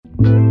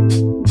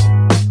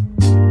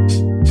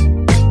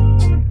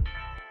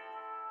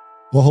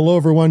Well, hello,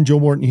 everyone. Joe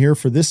Morton here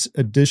for this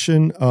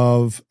edition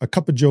of A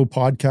Cup of Joe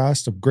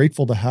podcast. I'm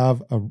grateful to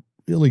have a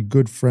really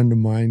good friend of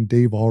mine,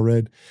 Dave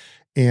ALLRED,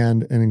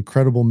 and an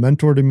incredible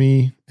mentor to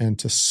me and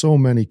to so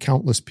many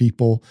countless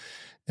people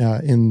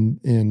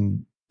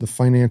in the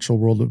financial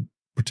world,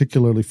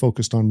 particularly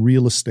focused on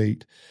real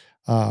estate.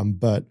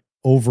 But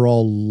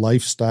overall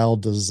lifestyle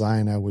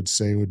design, I would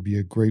say, would be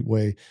a great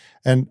way.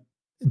 And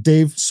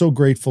Dave, so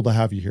grateful to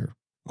have you here.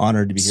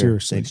 Honored to be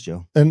Seriously. here. Thanks,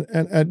 Joe.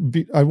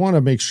 And I want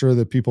to make sure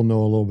that people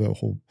know a little bit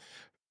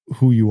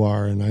who you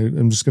are. And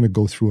I'm just going to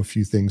go through a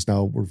few things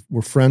now.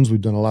 We're friends.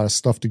 We've done a lot of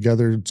stuff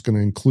together. It's going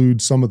to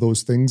include some of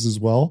those things as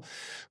well.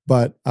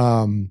 But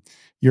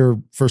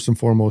you're first and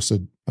foremost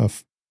a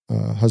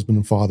husband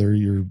and father.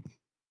 You're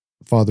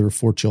father of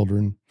 4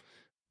 children.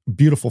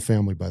 Beautiful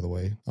family, by the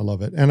way. I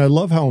love it. And I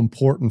love how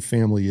important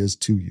family is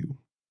to you.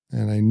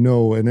 And I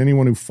know, and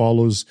anyone who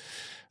follows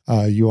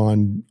you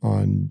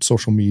on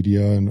social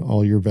media and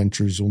all your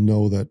ventures, you'll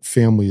know that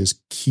family is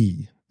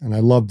key. And I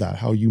love that,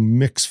 how you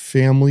mix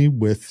family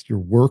with your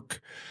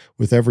work,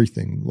 with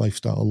everything,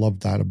 lifestyle. I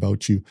love that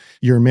about you.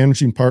 You're a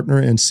managing partner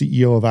and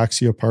CEO of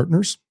Axia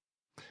Partners.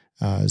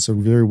 It's a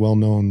very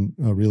well-known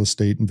real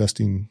estate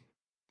investing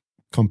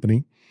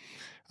company.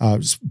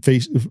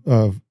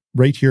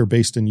 Right here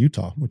based in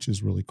Utah, which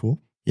is really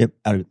cool. Yep.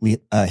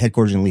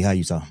 Headquarters in Lehi,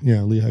 Utah. Yeah,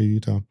 Lehi,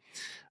 Utah.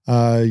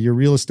 Your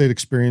real estate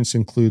experience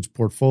includes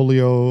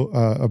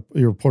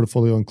your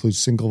portfolio includes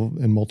single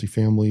and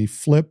multifamily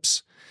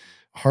flips,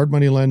 hard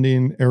money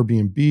lending,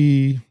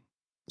 Airbnb,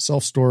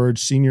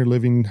 self-storage, senior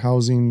living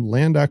housing,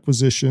 land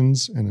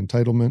acquisitions and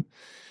entitlement,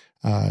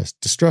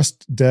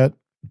 distressed debt,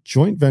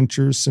 joint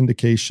ventures,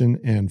 syndication,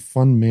 and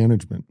fund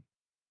management.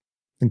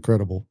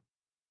 Incredible.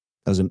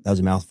 That was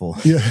a mouthful.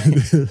 Yeah,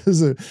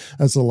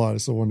 that's a lot.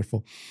 It's so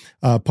wonderful.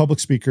 Public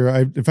speaker.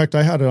 In fact,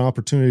 I had an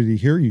opportunity to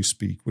hear you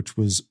speak, which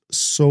was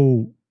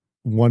so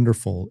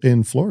wonderful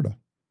in Florida.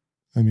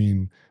 I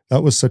mean,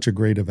 that was such a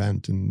great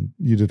event, and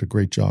you did a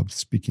great job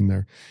speaking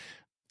there.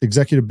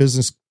 Executive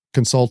business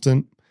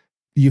consultant.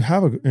 You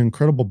have an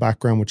incredible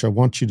background, which I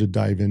want you to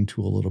dive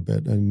into a little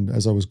bit. And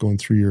as I was going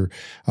through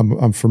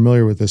I'm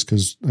familiar with this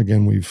because,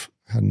 again, we've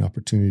had an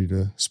opportunity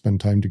to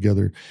spend time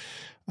together.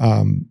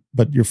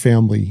 But your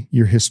family,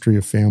 your history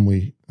of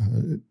family,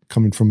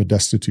 coming from a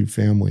destitute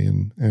family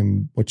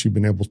and what you've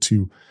been able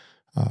to,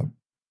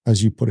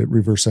 as you put it,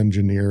 reverse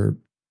engineer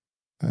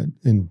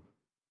and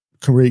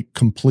create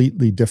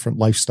completely different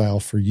lifestyle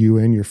for you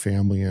and your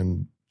family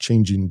and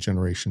changing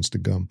generations to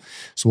come.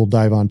 So we'll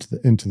dive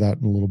into that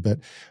in a little bit.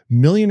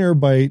 Millionaire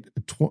by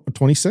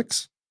 26,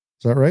 is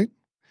that right?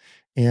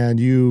 And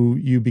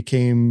you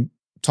became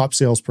top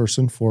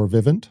salesperson for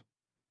Vivint.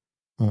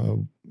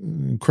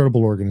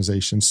 Incredible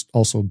organizations,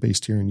 also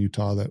based here in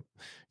Utah. That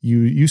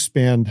you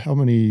spanned how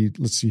many?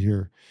 Let's see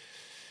here.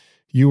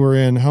 You were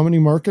in how many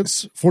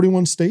markets?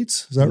 41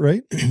 states. Is that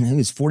right? I think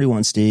it's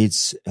 41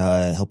 states,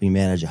 helping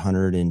manage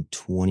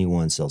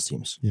 121 sales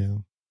teams. Yeah,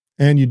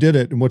 and you did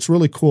it. And what's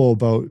really cool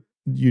about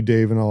you,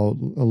 Dave, and a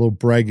little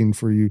bragging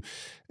for you,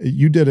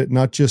 you did it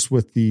not just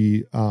with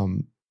the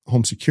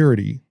home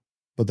security,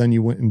 but then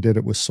you went and did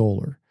it with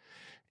solar.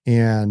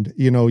 And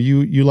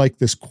you like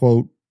this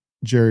quote.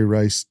 Jerry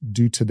Rice,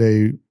 do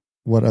today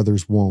what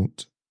others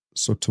won't,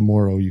 so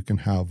tomorrow you can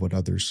have what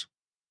others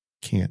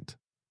can't.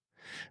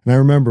 And I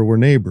remember we're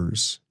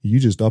neighbors. You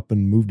just up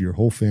and moved your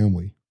whole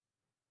family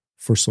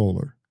for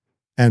solar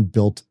and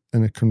built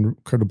an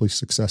incredibly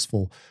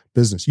successful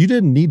business. You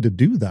didn't need to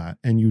do that,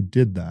 and you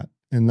did that.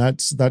 And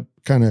that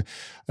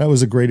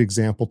was a great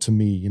example to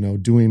me,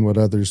 doing what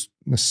others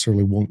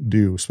necessarily won't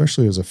do,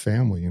 especially as a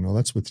family.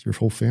 That's with your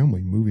whole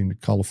family moving to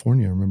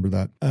California. I remember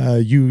that.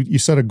 You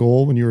set a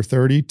goal when you were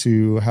 30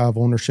 to have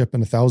ownership in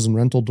 1,000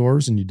 rental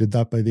doors, and you did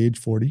that by the age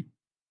 40.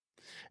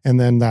 And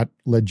then that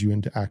led you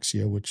into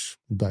Axia, which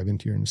we'll dive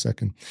into here in a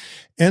second.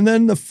 And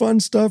then the fun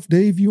stuff,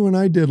 Dave, you and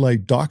I did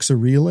like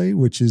Doxa Relay,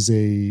 which is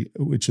a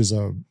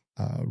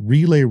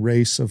relay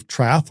race of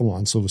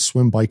triathlon. So it was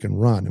swim, bike, and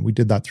run. And we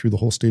did that through the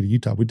whole state of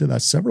Utah. We did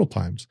that several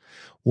times.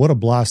 What a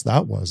blast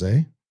that was,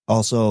 eh?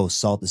 Also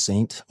Sault Ste.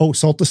 Saint. Oh,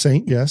 Sault Ste.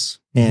 Saint, yes.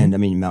 And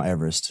Mount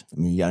Everest.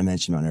 You got to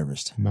mention Mount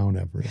Everest. Mount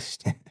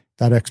Everest.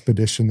 That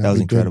expedition that was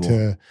we incredible.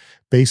 Did to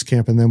base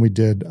camp, and then we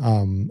did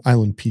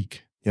Island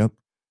Peak. Yep.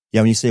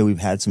 Yeah, when you say we've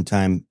had some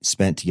time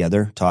spent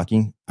together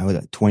talking, I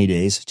was 20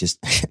 days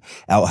just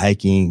out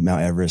hiking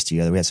Mount Everest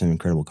together. We had some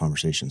incredible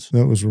conversations.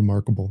 That was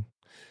remarkable.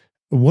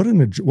 What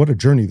a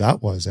journey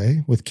that was,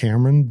 eh? With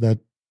Cameron, that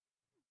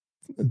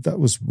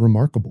was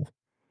remarkable.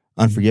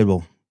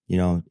 Unforgettable.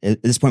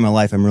 At this point in my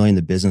life, I'm really in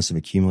the business of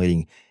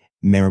accumulating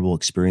memorable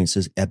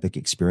experiences, epic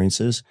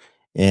experiences.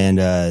 And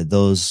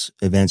those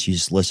events you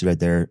just listed right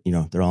there,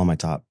 they're all in my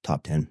top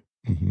 10.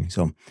 Mm-hmm.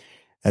 So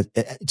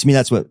to me,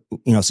 that's what,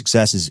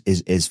 success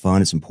is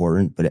fun. It's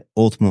important, but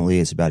ultimately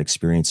it's about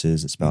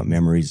experiences. It's about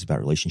memories. It's about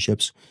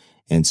relationships.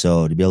 And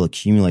so to be able to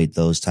accumulate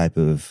those type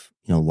of,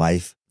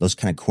 life, those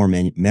kind of core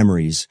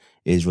memories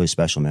is really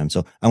special, man.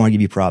 So I want to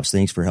give you props.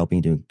 Thanks for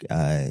helping to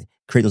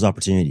create those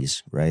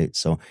opportunities. Right.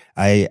 So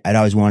I'd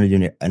always wanted to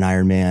do an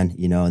Ironman,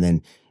 and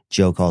then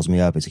Joe calls me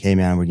up. It's like, hey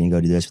man, we're going to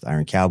go do this with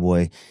Iron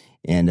Cowboy.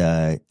 And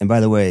by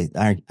the way,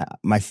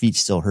 my feet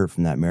still hurt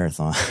from that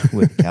marathon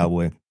with the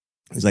Cowboy.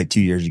 It was like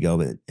 2 years ago,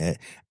 but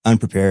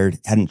unprepared,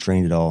 hadn't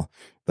trained at all.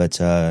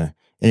 But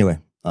anyway,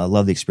 I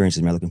love the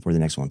experiences. I'm looking for the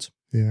next ones.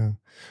 Yeah.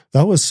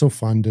 That was so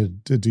fun to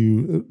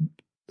do.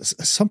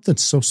 Something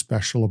so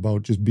special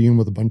about just being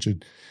with a bunch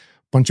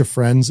of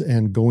friends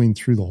and going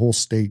through the whole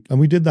state. And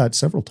we did that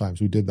several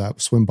times. We did that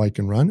with swim, bike,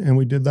 and run. And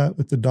we did that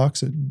with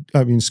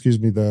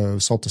the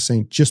Sault Ste.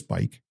 Saint just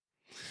bike,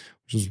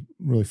 which was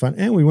really fun.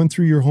 And we went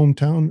through your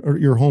hometown or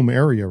your home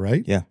area,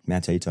 right? Yeah.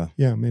 Manti, Utah.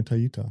 Yeah. Manti,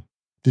 Utah.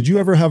 Did you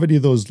ever have any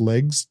of those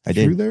legs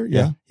through there?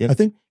 Yeah. Yep. I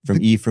think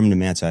from Ephraim to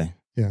Manti.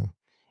 Yeah.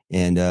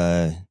 And,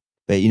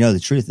 but the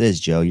truth is,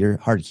 Joe, you're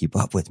hard to keep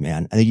up with,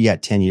 man. I think you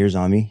got 10 years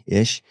on me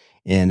ish.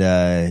 And,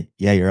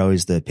 you're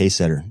always the pace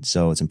setter.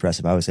 So it's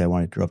impressive. I always say I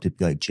want to grow up to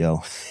be like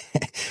Joe.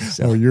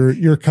 So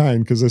you're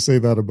kind, because I say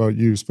that about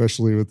you,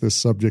 especially with this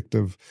subject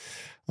of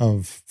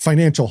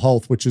financial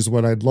health, which is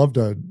what I'd love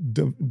to,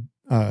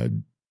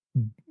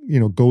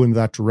 go in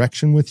that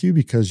direction with you,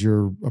 because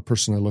you're a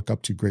person I look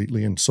up to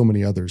greatly, and so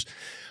many others.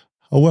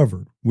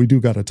 However, we do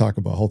got to talk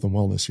about health and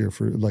wellness here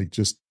for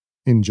just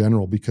in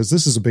general, because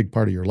this is a big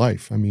part of your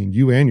life. I mean,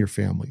 you and your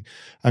family.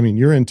 I mean,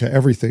 you're into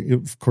everything.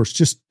 Of course,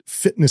 just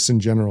fitness in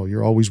general.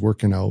 You're always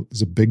working out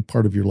is a big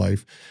part of your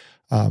life,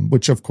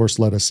 which of course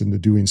led us into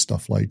doing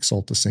stuff like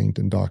Sault Ste. Saint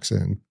and Doxa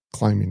and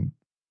climbing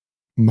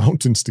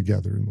mountains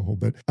together and the whole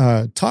bit.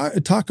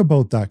 Talk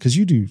about that, because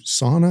you do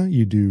sauna,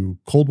 you do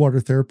cold water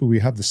therapy. We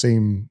have the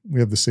same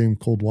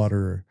cold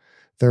water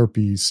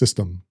therapy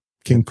system.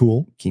 King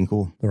Cool.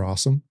 They're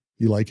awesome.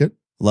 You like it?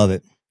 Love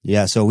it.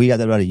 Yeah. So we got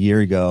that about a year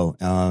ago.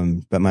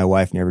 But my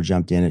wife never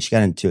jumped in it. She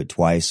got into it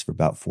twice for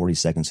about 40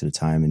 seconds at a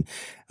time.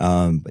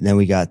 And, but then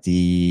we got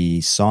the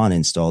sauna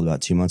installed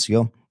about 2 months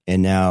ago.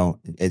 And now,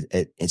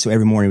 and so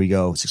every morning we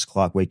go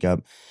 6:00, wake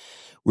up,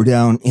 we're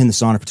down in the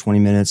sauna for 20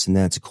 minutes, and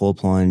then it's a cold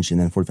plunge,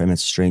 and then 45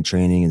 minutes of strength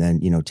training. And then,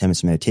 10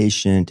 minutes of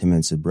meditation, 10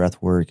 minutes of breath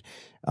work,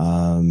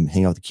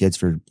 hang out with the kids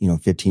for,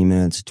 15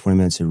 minutes, 20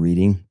 minutes of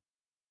reading,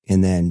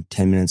 and then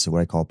 10 minutes of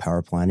what I call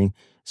power planning.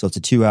 So it's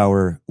a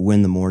 2-hour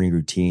win the morning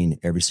routine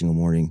every single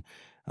morning.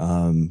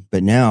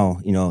 But now,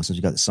 since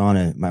we got the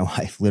sauna, my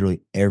wife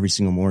literally every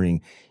single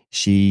morning,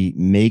 she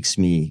makes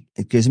me,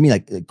 because to me,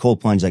 like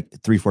cold plunge, like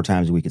 3-4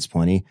 times a week, it's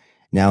plenty.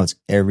 Now it's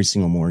every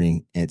single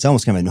morning, and it's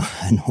almost kind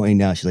of annoying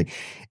now. She's like,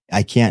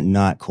 I can't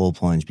not cold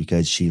plunge,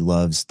 because she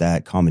loves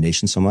that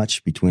combination so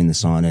much between the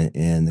sauna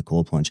and the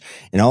cold plunge.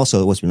 And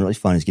also what's been really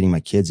fun is getting my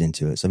kids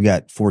into it. So I've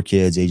got 4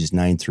 kids, ages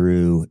 9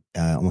 through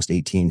almost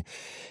 18.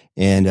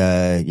 And,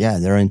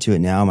 they're into it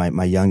now.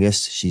 My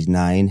youngest, she's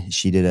 9.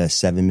 She did a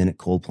 7-minute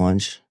cold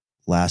plunge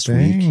last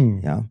week.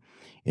 Yeah.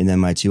 And then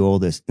my 2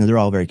 oldest, they're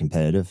all very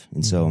competitive.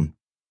 And so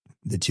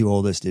the 2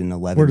 oldest did an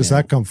 11. Where does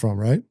that come from?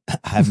 Right.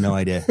 I have no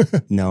idea.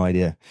 No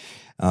idea.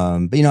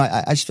 But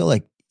I just feel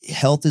like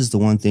health is the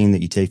one thing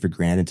that you take for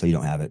granted until you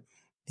don't have it.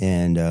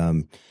 And,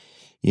 and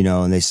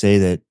they say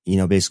that,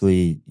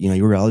 basically, you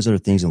worry about all these other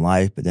things in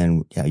life, but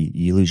then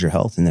you lose your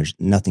health, and there's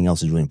nothing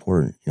else is really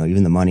important.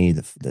 Even the money,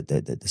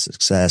 the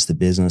success, the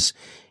business,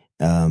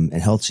 and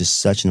health is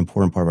just such an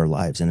important part of our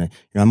lives. And,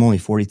 I'm only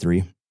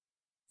 43,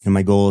 and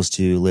my goal is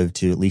to live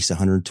to at least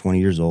 120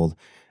 years old.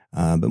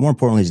 But more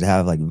importantly is to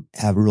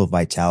have real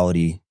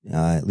vitality,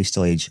 at least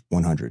till age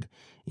 100.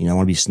 I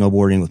want to be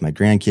snowboarding with my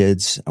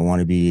grandkids. I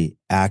want to be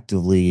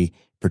actively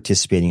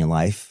participating in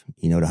life,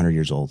 at 100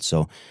 years old.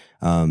 So,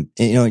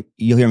 you'll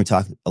hear me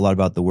talk a lot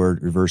about the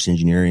word reverse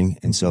engineering.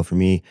 And so for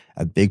me,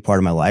 a big part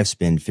of my life's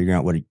been figuring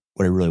out what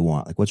I really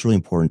want, like what's really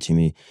important to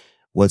me,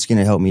 what's going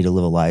to help me to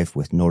live a life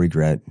with no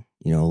regret,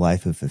 a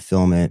life of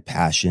fulfillment,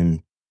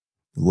 passion,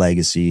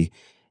 legacy,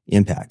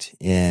 impact.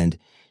 And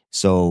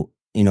so,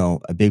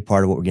 a big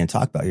part of what we're going to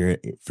talk about here,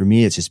 for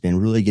me, it's just been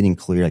really getting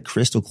clear, like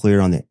crystal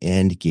clear on the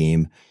end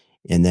game,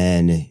 and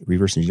then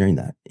reverse engineering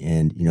that.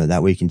 And,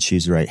 that way you can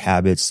choose the right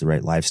habits, the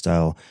right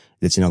lifestyle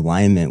that's in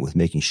alignment with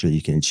making sure that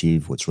you can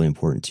achieve what's really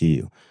important to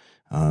you.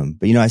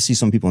 But, I see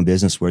some people in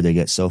business where they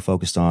get so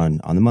focused on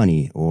the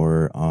money,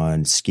 or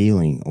on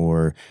scaling,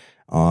 or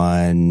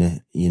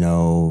on,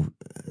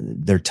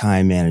 their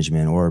time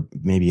management, or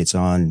maybe it's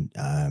on,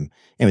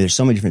 there's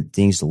so many different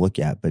things to look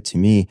at. But to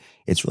me,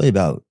 it's really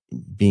about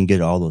being good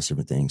at all those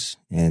different things.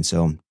 And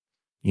so,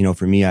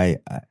 for me, I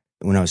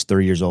when I was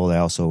 30 years old, I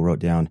also wrote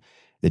down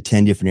the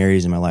 10 different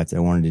areas in my life that I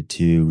wanted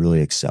to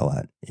really excel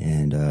at,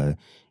 and,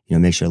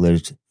 make sure I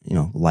lived,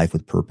 life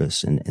with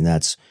purpose. And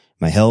that's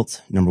my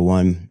health, number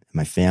 1,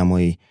 my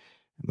family,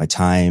 my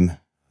time,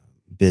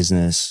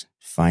 business,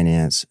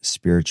 finance,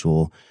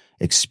 spiritual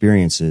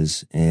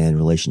experiences, and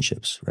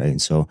relationships. Right.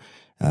 And so,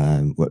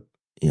 I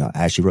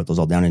actually wrote those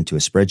all down into a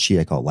spreadsheet.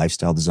 I call it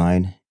lifestyle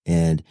design.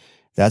 And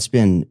that's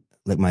been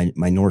like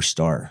my North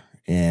Star.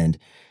 And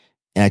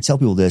I tell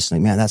people this,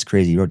 like, man, that's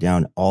crazy. You wrote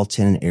down all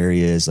 10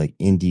 areas, like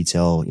in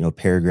detail,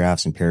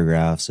 paragraphs and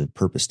paragraphs of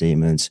purpose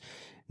statements,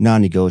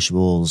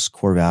 non-negotiables,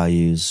 core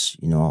values,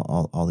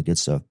 all the good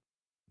stuff.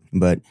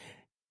 But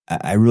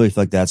I really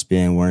feel like that's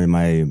been one of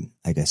my,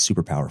 like a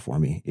superpower for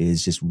me,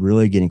 is just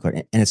really getting clear.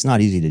 And it's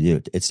not easy to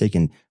do. It's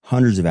taken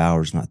hundreds of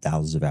hours, not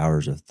thousands of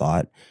hours of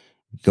thought,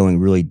 going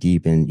really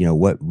deep in,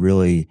 what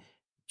really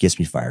gets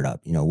me fired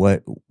up.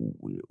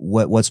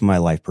 What's my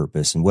life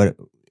purpose, and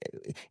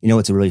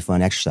what's a really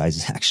fun exercise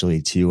is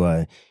actually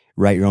to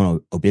write your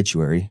own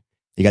obituary.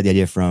 You got the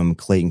idea from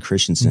Clayton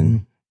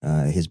Christensen.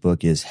 His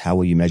book is How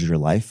Will You Measure Your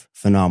Life?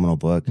 Phenomenal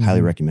book.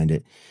 Highly recommend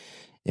it.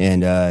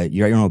 And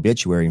you write your own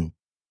obituary,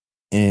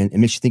 and it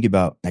makes you think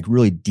about, like,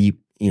 really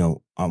deep,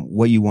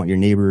 what you want your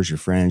neighbors, your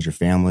friends, your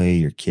family,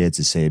 your kids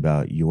to say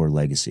about your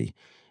legacy.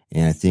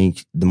 And I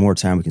think the more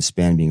time we can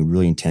spend being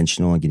really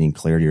intentional and getting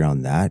clarity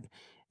around that,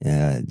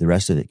 the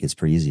rest of it gets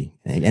pretty easy,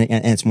 and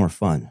it's more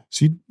fun.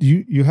 So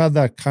you had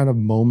that kind of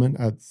moment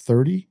at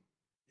 30.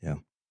 Yeah.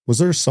 Was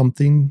there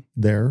something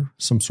there,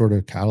 some sort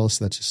of catalyst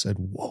that just said,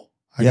 "Whoa,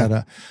 I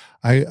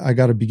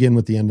gotta begin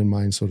with the end in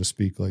mind," so to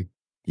speak? Like,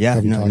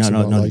 no.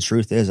 Like, the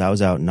truth is, I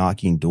was out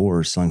knocking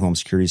doors selling home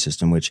security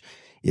system, which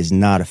is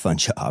not a fun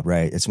job,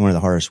 right? It's one of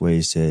the hardest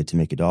ways to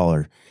make a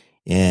dollar.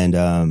 And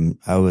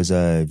I was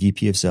a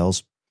VP of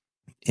sales,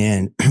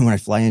 and when I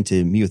fly in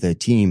to meet with a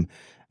team,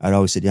 I'd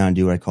always sit down and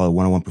do what I call a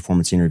one-on-one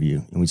performance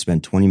interview. And we'd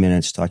spend 20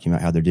 minutes talking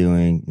about how they're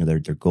doing, their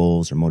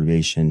goals, their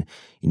motivation,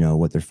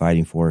 what they're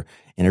fighting for.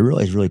 And I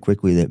realized really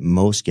quickly that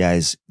most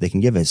guys, they can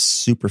give a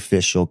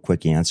superficial,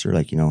 quick answer,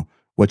 like,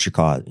 what's your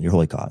cause, your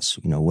holy cause?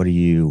 What are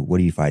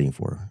you fighting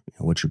for?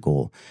 What's your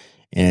goal?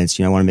 And it's,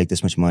 I want to make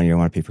this much money, or I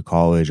want to pay for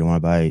college, or I want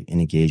to buy an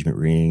engagement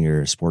ring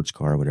or a sports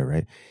car or whatever,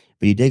 right?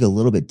 But you dig a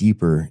little bit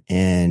deeper,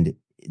 and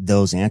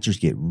those answers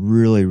get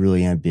really,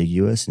 really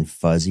ambiguous and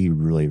fuzzy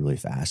really, really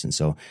fast. And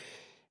so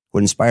what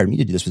inspired me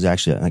to do this was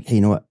actually like,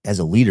 hey, as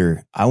a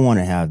leader, I want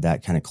to have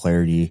that kind of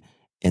clarity.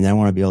 And then I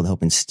want to be able to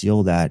help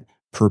instill that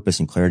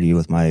purpose and clarity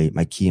with my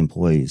key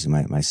employees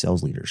and my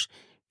sales leaders,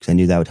 because I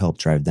knew that would help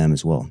drive them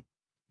as well.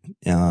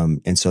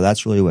 And so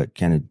that's really what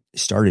kind of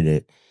started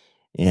it.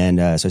 And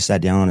so I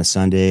sat down on a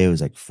Sunday. It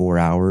was like 4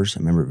 hours. I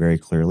remember it very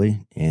clearly.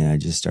 And I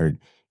just started,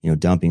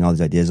 dumping all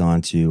these ideas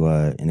onto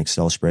an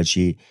Excel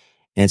spreadsheet.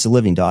 And it's a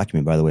living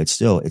document, by the way. It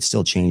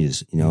still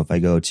changes. If I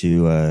go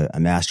to a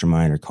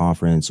mastermind or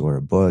conference or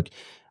a book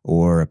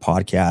or a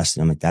podcast,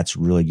 and I'm like, that's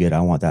really good,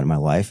 I want that in my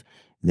life.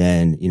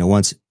 Then,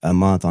 once a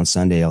month on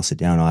Sunday, I'll sit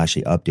down and I'll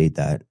actually update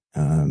that.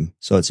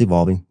 So it's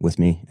evolving with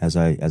me as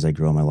I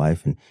grow in my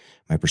life, and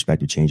my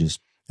perspective changes.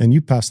 And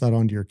you pass that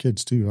on to your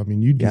kids too. I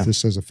mean, you do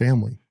this as a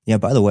family. Yeah.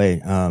 By the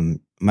way,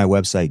 my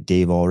website,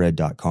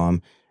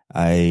 daveallred.com,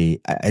 I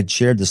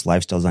shared this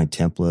lifestyle design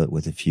template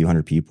with a few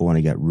hundred people, and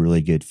I got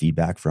really good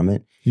feedback from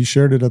it. You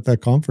shared it at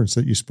that conference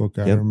that you spoke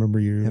at. Yep. I remember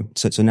you.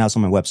 Yep. So now it's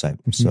on my website.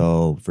 Mm-hmm.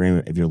 So for any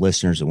of your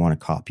listeners that want a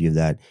copy of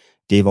that,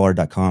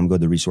 daveallred.com, go to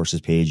the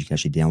resources page. You can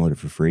actually download it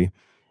for free.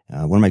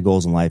 One of my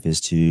goals in life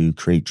is to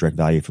create direct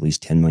value for at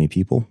least 10 million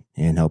people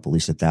and help at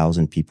least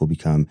 1,000 people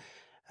become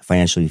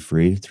financially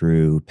free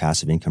through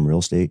passive income real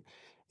estate.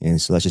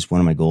 And so that's just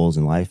one of my goals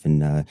in life.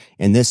 And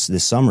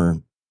this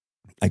summer,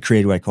 I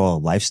created what I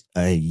call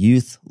a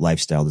youth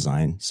lifestyle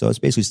design. So it's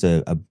basically just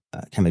a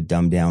kind of a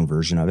dumbed down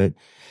version of it.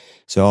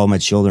 So all my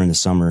children this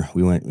summer,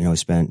 we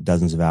spent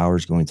dozens of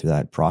hours going through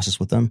that process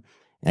with them.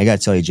 And I got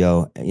to tell you,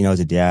 Joe, as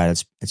a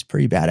dad, it's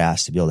pretty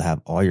badass to be able to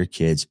have all your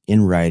kids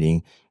in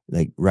writing,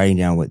 like writing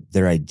down what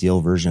their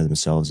ideal version of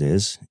themselves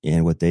is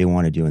and what they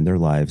want to do in their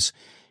lives.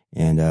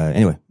 And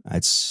anyway,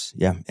 that's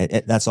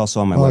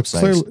also on my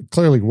website. It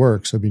clearly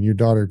works. I mean, your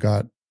daughter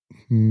got,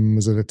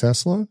 was it a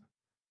Tesla?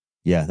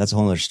 Yeah, that's a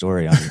whole other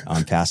story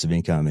on passive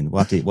income, and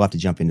we'll have to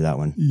jump into that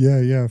one.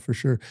 Yeah, for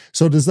sure.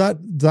 So does that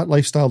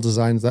lifestyle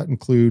design, does that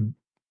include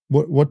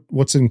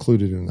what's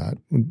included in that?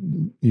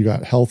 You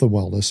got health and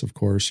wellness, of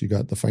course. You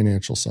got the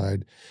financial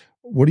side.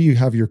 What do you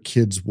have your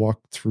kids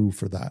walk through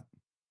for that?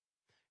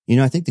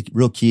 I think the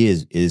real key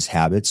is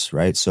habits,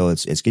 right? So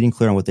it's getting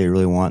clear on what they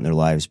really want in their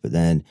lives, but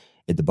then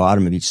at the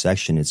bottom of each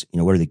section, it's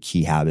what are the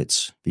key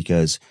habits?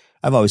 Because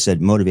I've always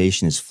said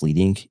motivation is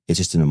fleeting. It's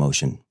just an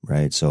emotion,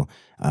 right? So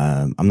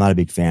I'm not a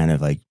big fan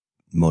of like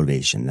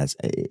motivation.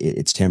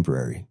 It's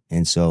temporary.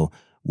 And so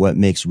what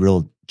makes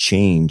real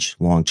change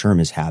long term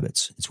is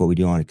habits. It's what we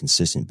do on a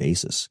consistent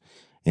basis.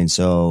 And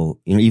so,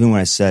 even when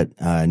I set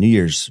New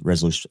Year's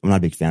resolutions, I'm not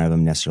a big fan of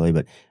them necessarily,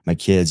 but my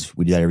kids,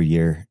 we do that every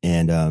year.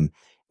 And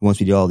once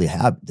we do all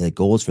the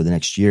goals for the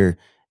next year,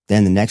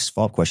 then the next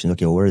follow-up question is,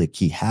 okay, well, what are the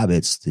key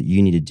habits that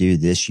you need to do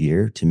this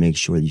year to make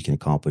sure that you can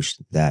accomplish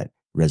that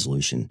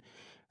resolution?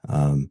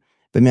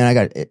 But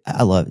man,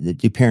 I love it.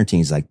 Parenting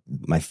is like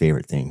my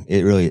favorite thing.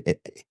 It really,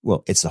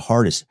 it's the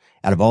hardest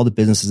out of all the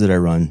businesses that I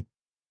run.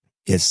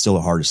 It's still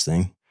the hardest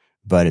thing,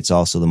 but it's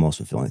also the most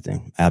fulfilling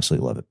thing. I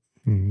absolutely love it.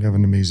 You have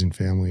an amazing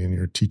family, and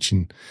you're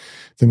teaching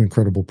them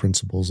incredible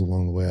principles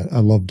along the way. I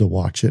love to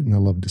watch it, and I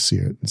love to see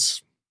it.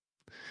 It's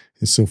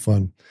so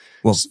fun.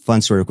 Well,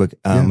 fun story real quick.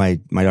 My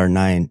daughter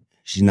 9,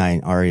 she's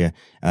 9, Aria.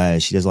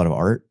 She does a lot of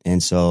art.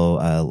 And so,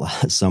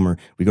 last summer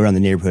we go around the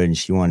neighborhood and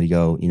she wanted to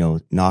go,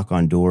 knock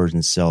on doors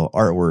and sell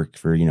artwork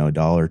for, $1,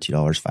 $2,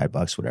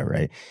 $5, whatever,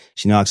 right?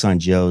 She knocks on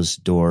Joe's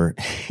door.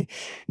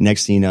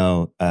 Next thing you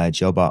know,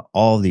 Joe bought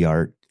all the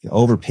art,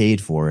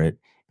 overpaid for it.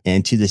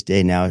 And to this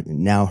day,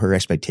 now her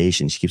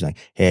expectation, she keeps like,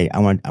 hey, I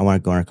want to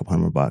go on a couple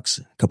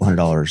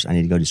 $100. I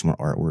need to go do some more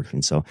artwork.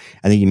 And so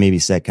I think you maybe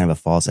set kind of a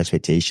false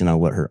expectation on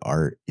what her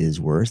art is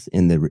worth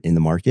in the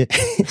market.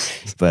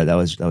 But that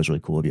was really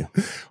cool of you.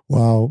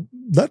 Wow.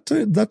 That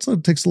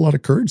takes a lot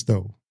of courage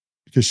though,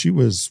 because she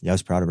was, I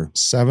was proud of her.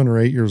 7 or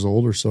 8 years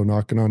old or so,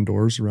 knocking on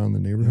doors around the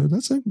neighborhood.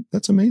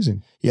 That's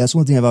amazing. Yeah. That's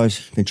one thing I've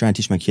always been trying to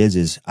teach my kids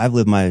is I've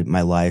lived my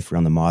life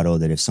around the motto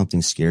that if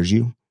something scares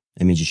you,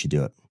 it means you should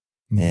do it.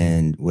 Mm-hmm.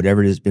 And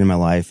whatever it has been in my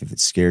life, if it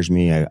scares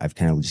me, I've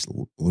kind of just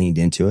leaned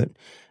into it.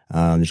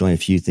 There's only a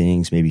few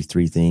things, maybe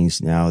 3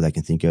 things now that I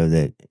can think of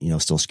that,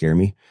 still scare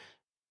me.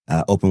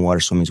 Open water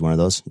swimming is one of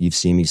those. You've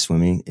seen me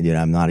swimming. Dude,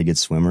 I'm not a good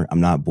swimmer.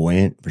 I'm not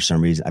buoyant for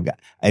some reason.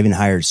 I even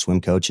hired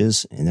swim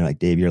coaches and they're like,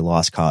 Dave, you're a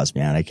lost cause,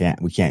 man.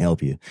 we can't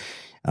help you.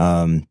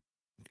 Then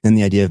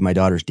the idea of my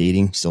daughter's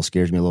dating still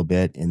scares me a little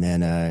bit. And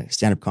then,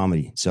 stand-up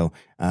comedy. So,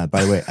 by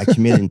the way, I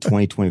committed in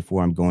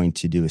 2024, I'm going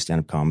to do a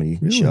stand-up comedy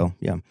show.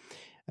 Yeah.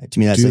 To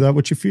me, that's that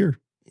what you fear.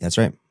 That's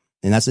right.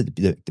 And that's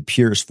the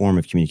purest form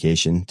of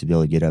communication to be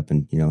able to get up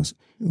and,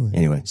 Really?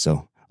 Anyway,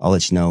 so I'll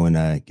let you know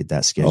and get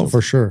that scheduled. Oh,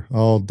 for sure.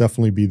 I'll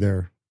definitely be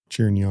there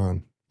cheering you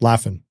on,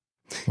 laughing.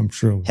 I'm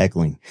sure.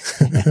 Heckling.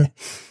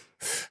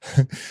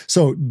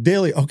 So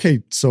daily,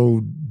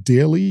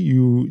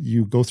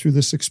 you go through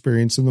this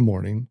experience in the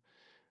morning.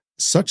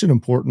 Such an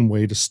important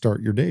way to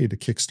start your day, to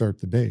kickstart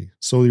the day.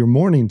 So your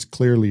morning's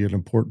clearly an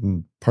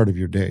important part of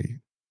your day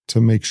to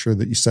make sure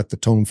that you set the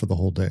tone for the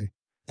whole day.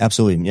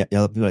 Absolutely.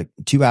 Yeah. Like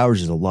 2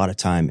 hours is a lot of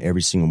time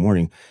every single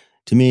morning.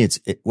 To me,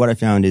 what I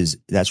found is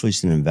that's really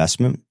just an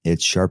investment.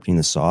 It's sharpening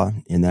the saw,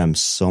 and then I'm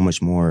so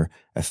much more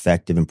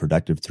effective and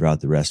productive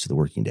throughout the rest of the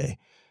working day.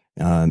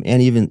 And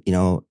even,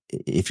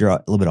 if you're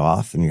a little bit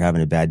off and you're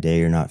having a bad day,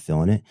 you're not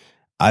feeling it.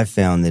 I've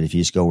found that if you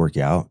just go work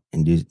out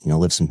and do,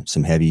 lift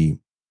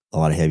a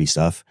lot of heavy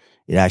stuff,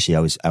 it actually, I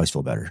always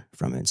feel better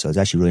from it. So it's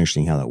actually really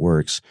interesting how that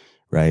works.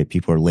 Right?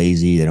 People are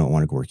lazy. They don't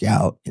want to go work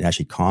out. It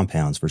actually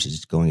compounds versus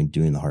just going and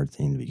doing the hard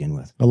thing to begin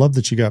with. I love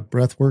that you got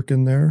breath work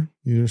in there.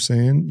 You're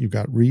saying you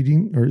got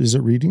reading, or is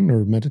it reading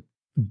or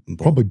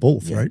Probably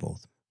both, yeah, right?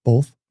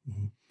 Both.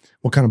 Mm-hmm.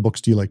 What kind of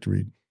books do you like to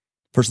read?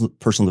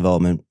 Personal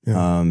development,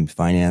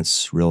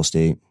 finance, real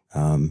estate. I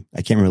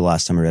can't remember the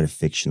last time I read a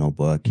fictional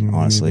book,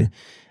 honestly.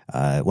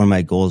 One of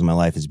my goals in my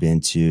life has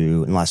been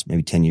in the last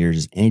maybe 10 years,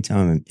 is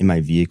anytime I'm in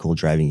my vehicle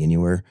driving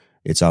anywhere,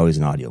 it's always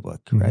an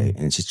audiobook, right?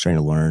 And it's just trying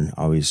to learn.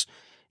 Always,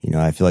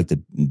 I feel like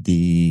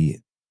the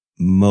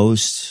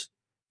most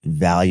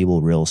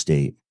valuable real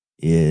estate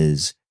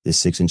is the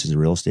 6 inches of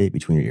real estate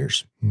between your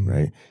ears,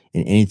 right?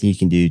 And anything you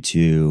can do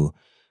to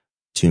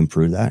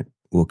improve that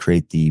will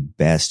create the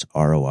best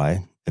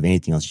ROI of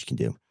anything else you can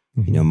do.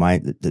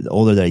 The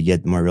older that I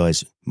get, the more I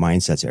realize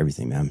mindset's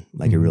everything, man.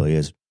 Like it really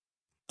is.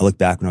 I look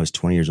back when I was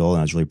 20 years old and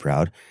I was really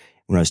proud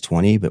when I was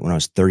 20, but when I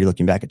was 30,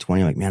 looking back at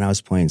 20, I'm like, man, I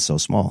was playing so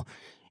small.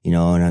 And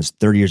I was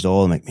 30 years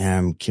old. I'm like, man,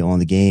 I'm killing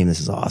the game.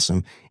 This is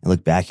awesome. And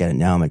look back at it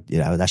now. I'm like,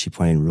 I was actually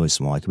playing really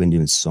small. I could have been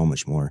doing so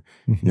much more.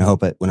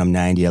 But when I'm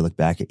 90, I look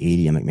back at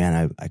 80. I'm like,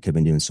 man, I could have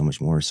been doing so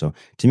much more. So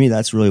to me,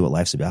 that's really what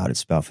life's about.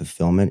 It's about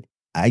fulfillment.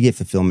 I get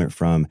fulfillment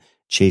from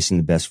chasing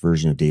the best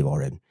version of Dave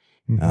ALLRED.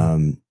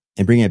 And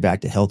bringing it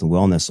back to health and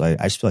wellness.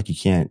 I just feel like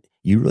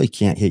you really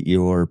can't hit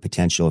your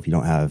potential if you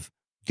don't have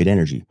good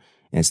energy.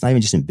 And it's not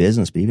even just in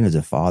business, but even as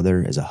a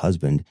father, as a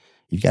husband,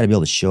 you've got to be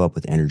able to show up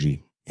with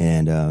energy.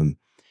 And,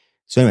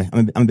 so anyway,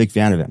 I'm a big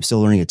fan of it. I'm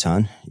still learning a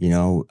ton,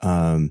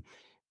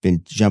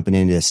 been jumping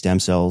into stem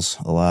cells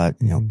a lot,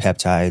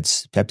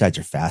 peptides. Peptides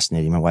are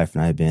fascinating. My wife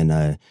and I have been,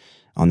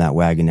 on that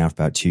wagon now for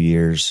about 2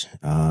 years.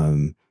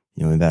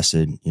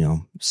 Invested,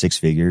 6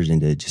 figures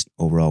into just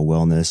overall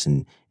wellness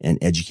and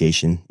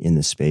education in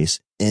this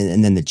space.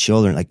 And then the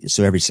children,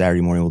 so every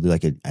Saturday morning we'll do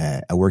like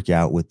a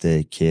workout with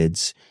the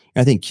kids.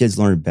 And I think kids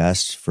learn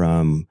best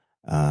from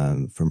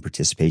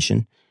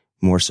participation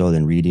more so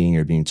than reading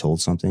or being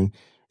told something.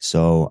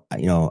 So, I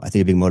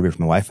think a big motivator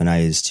for my wife and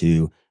I is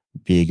to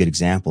be a good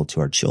example to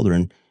our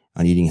children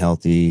on eating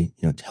healthy,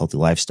 healthy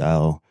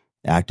lifestyle,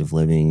 active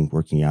living,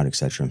 working out,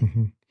 etc.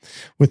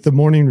 With the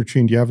morning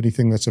routine, do you have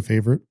anything that's a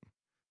favorite?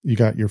 You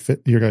got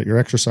your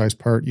exercise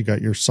part, you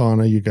got your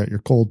sauna, you got your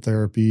cold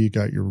therapy, you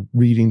got your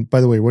reading.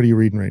 By the way, what are you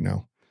reading right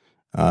now?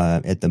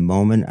 At the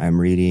moment,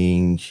 I'm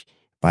reading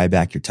Buy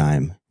Back Your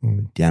Time,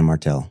 Dan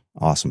Martell.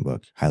 Awesome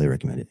book. Highly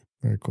recommend it.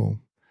 Very cool.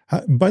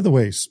 By the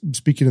way,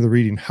 speaking of the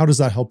reading, how does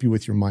that help you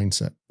with your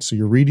mindset? So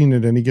you're reading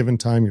at any given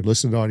time, you're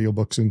listening to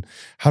audiobooks, and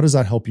how does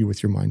that help you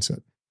with your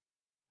mindset?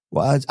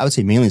 Well, I would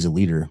say mainly as a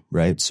leader,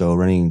 right? So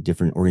running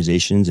different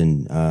organizations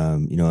and,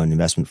 an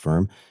investment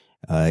firm,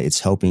 it's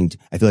helping.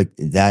 I feel like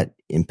that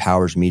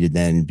empowers me to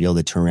then be able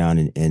to turn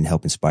around and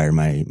help inspire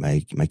my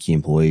key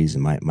employees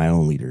and my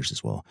own leaders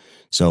as well.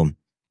 So,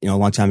 a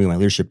long time ago in my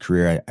leadership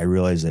career, I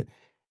realized that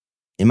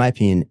in my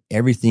opinion,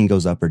 everything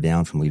goes up or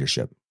down from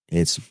leadership.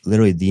 It's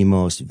literally the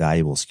most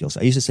valuable skill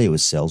set. I used to say it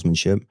was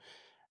salesmanship.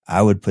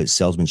 I would put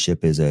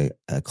salesmanship as a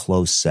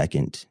close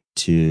second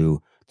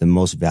to the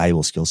most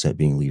valuable skill set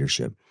being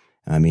leadership.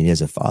 I mean,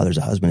 as a father, as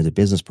a husband, as a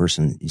business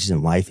person, just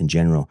in life in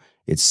general,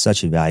 it's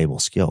such a valuable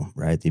skill,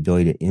 right? The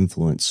ability to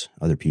influence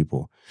other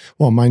people.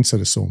 Well, mindset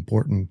is so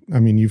important. I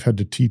mean, you've had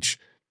to teach,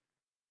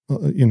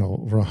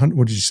 over 100,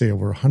 what did you say,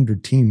 over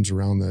 100 teams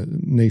around the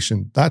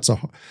nation. That's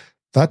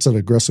an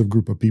aggressive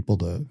group of people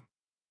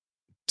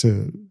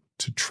to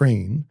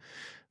train.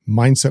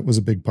 Mindset was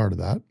a big part of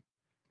that.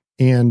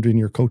 And in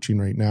your coaching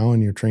right now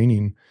and your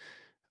training,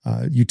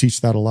 you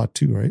teach that a lot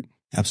too, right?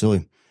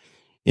 Absolutely.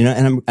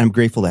 And I'm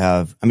grateful to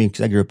have,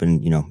 because I grew up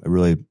in, a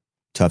really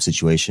tough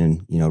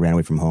situation, ran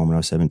away from home when I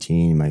was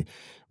 17. My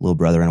little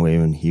brother ran away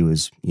when he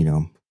was,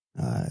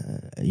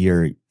 a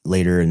year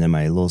later. And then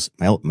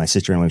my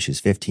sister ran away when she was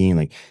 15,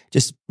 like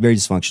just very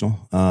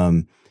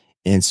dysfunctional.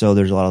 And so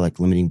there's a lot of like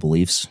limiting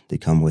beliefs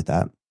that come with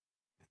that.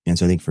 And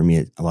so I think for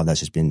me, a lot of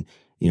that's just been,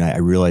 I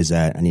realize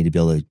that I need to be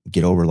able to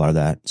get over a lot of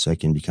that so I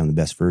can become the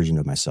best version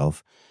of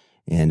myself.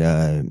 And,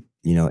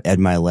 Ed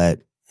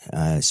Milet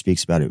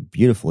speaks about it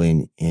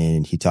beautifully.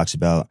 And he talks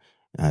about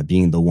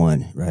being the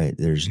one, right?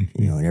 There's,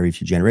 in every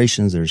few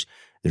generations, there's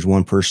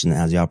one person that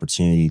has the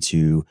opportunity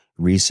to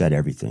reset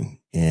everything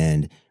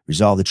and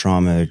resolve the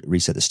trauma,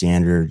 reset the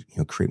standard,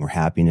 create more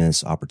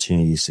happiness,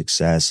 opportunities,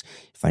 success,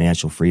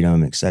 financial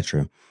freedom,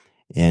 etc.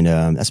 And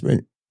that's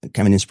been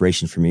kind of an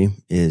inspiration for me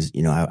is,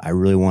 I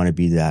really want to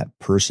be that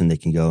person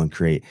that can go and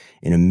create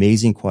an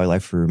amazing quality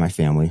life for my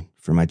family,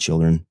 for my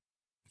children,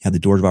 have the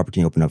doors of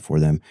opportunity open up for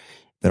them,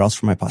 but also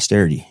for my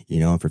posterity,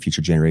 and for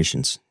future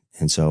generations.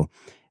 And so,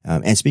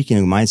 and speaking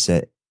of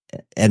mindset,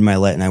 Ed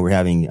Milet and I were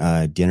having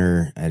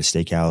dinner at a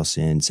steakhouse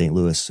in St.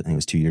 Louis, I think it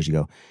was 2 years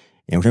ago.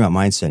 And we're talking about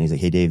mindset. And he's like,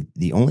 hey, Dave,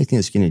 the only thing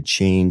that's going to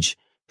change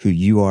who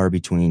you are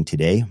between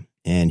today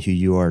and who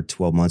you are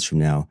 12 months from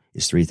now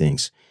is three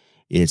things.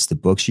 It's the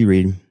books you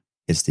read.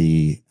 It's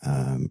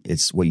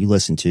it's what you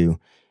listen to,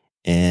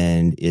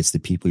 and it's the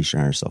people you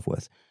surround yourself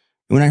with.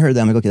 And when I heard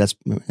that, I'm like, okay,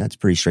 that's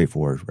pretty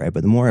straightforward, right?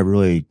 But the more I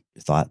really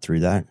thought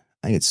through that,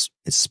 I think it's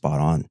spot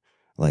on.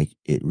 Like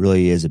it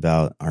really is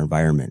about our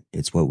environment.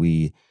 It's what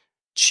we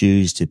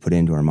choose to put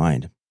into our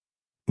mind.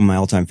 One of my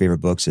all-time favorite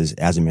books is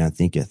As a Man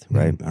Thinketh,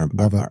 right?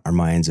 Our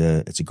mind's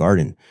it's a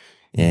garden.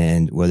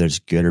 And whether it's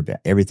good or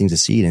bad, everything's a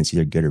seed and it's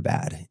either good or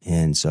bad.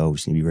 And so we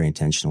just need to be very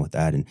intentional with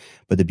that.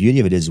 But the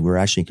beauty of it is we're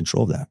actually in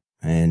control of that.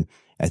 And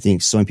I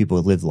think so many people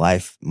have lived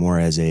life more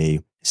as a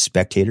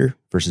spectator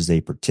versus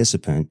a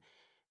participant,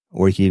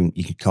 or you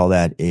could call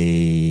that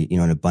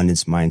an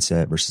abundance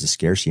mindset versus a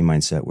scarcity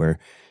mindset where,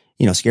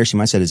 scarcity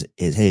mindset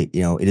is, hey,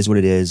 it is what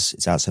it is.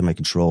 It's outside my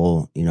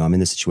control. I'm in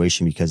this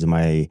situation because of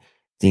my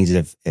things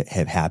that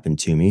have happened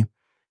to me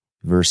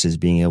versus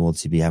being able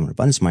to be having an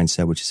abundance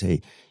mindset, which is,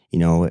 hey,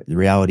 the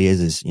reality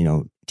is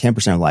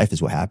 10% of life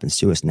is what happens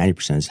to us.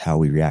 90% is how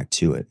we react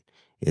to it.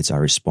 It's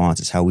our response.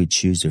 It's how we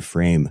choose to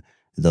frame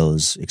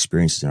those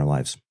experiences in our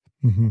lives.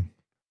 Mm-hmm.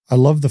 I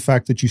love the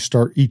fact that you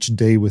start each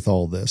day with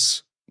all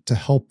this to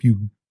help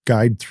you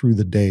guide through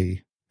the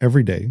day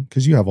every day,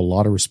 because you have a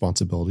lot of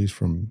responsibilities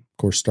from, of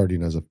course,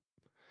 starting as a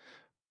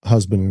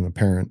husband and a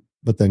parent,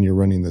 but then you're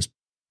running this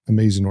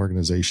amazing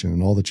organization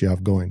and all that you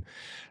have going.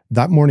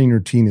 That morning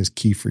routine is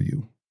key for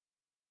you.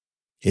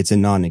 It's a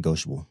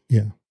non-negotiable.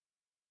 Yeah.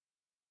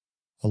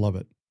 I love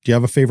it. Do you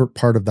have a favorite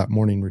part of that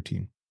morning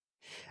routine?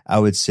 I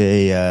would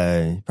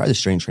say probably the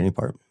strength training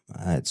part.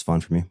 It's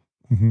fun for me.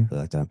 Mm-hmm. I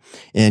like that.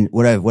 And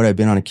what I've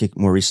been on a kick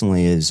more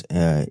recently is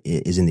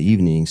in the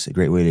evenings. A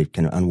great way to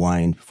kind of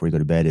unwind before you go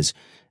to bed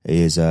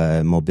is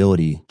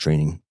mobility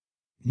training.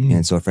 Mm.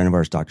 And so a friend of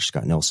ours, Dr.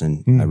 Scott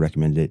Nelson,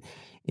 recommended it.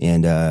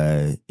 And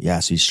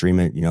so you stream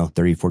it,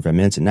 30, 45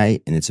 minutes at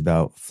night, and it's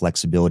about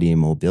flexibility and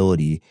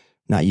mobility,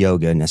 not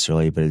yoga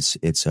necessarily, but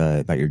it's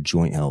about your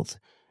joint health.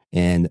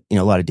 And,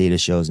 a lot of data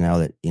shows now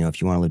that,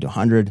 if you want to live to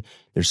 100,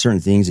 there's certain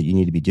things that you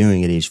need to be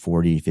doing at age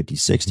 40, 50,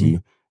 60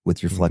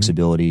 with your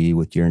flexibility,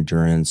 with your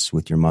endurance,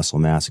 with your muscle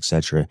mass, et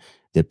cetera,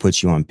 that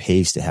puts you on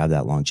pace to have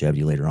that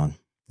longevity later on.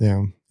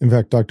 Yeah. In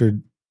fact, Dr.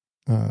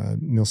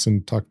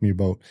 Nielsen talked to me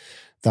about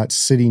that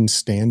sitting,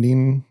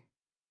 standing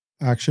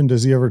action.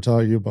 Does he ever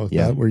tell you about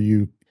that? Where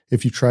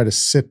if you try to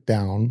sit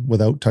down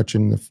without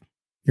touching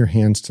your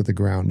hands to the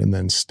ground and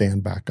then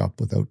stand back up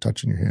without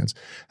touching your hands,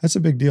 that's a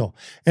big deal.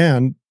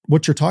 And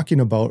what you're talking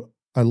about,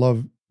 I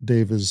love,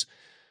 Dave, is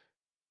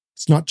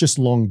it's not just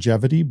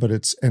longevity, but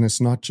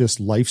it's not just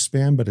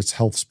lifespan, but it's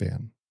health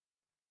span.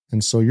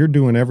 And so you're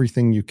doing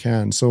everything you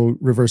can. So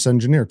reverse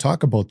engineer,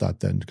 talk about that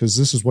then, because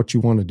this is what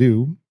you want to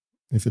do.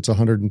 If it's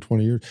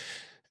 120 years,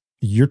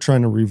 you're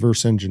trying to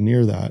reverse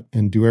engineer that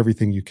and do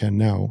everything you can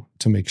now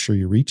to make sure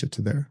you reach it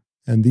to there.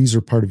 And these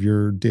are part of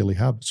your daily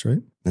habits,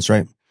 right? That's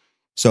right.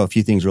 So a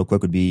few things real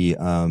quick would be,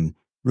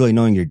 really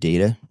knowing your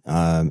data.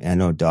 And I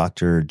know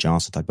Dr.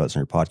 Johnson talked about this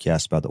on her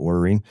podcast about the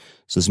Oura Ring.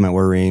 So this is my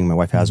Oura Ring. My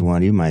wife has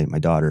one. Even my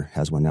daughter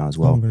has one now as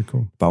well. Oh, very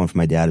cool. Bought one for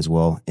my dad as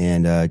well.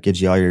 And it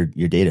gives you all your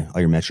data, all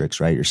your metrics,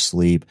 right? Your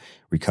sleep,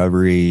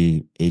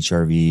 recovery,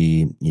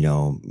 HRV,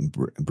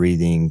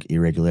 breathing,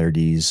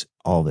 irregularities,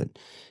 all of it.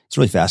 It's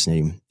really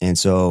fascinating. And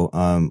so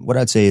what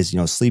I'd say is,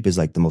 sleep is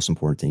like the most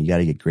important thing. You got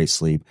to get great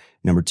sleep.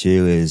 Number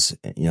two is,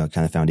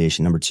 kind of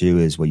foundation. Number two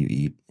is what you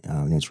eat.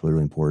 I think it's really,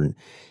 really important.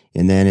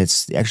 And then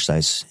it's the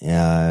exercise.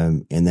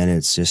 And then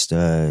it's just,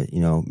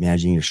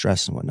 managing your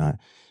stress and whatnot.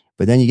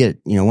 But then you get,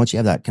 once you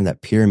have that kind of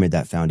that pyramid,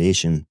 that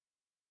foundation,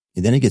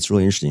 and then it gets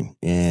really interesting.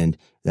 And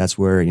that's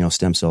where,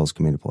 stem cells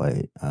come into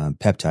play.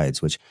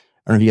 Peptides, which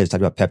I don't know if you guys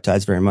talk about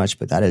peptides very much,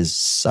 but that is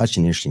such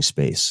an interesting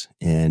space.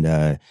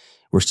 And,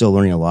 we're still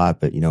learning a lot,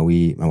 but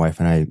my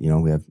wife and I,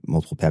 we have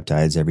multiple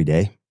peptides every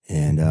day.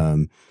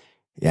 And,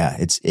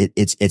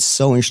 it's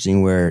so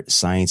interesting where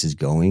science is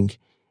going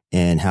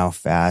and how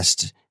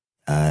fast,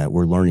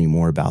 we're learning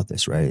more about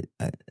this, right?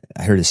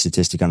 I heard a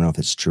statistic. I don't know if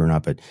it's true or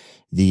not, but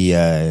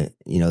the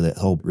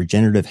whole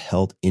regenerative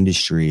health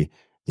industry,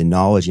 the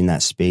knowledge in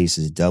that space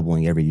is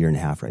doubling every year and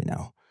a half right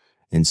now.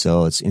 And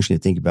so it's interesting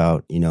to think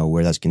about,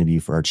 where that's going to be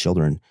for our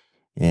children.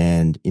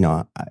 And, it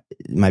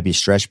might be a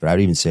stretch, but I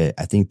would even say,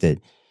 I think that,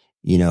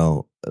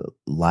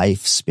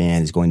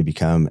 lifespan is going to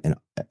become an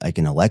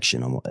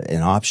election,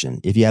 an option.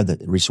 If you have the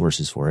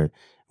resources for it,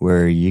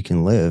 where you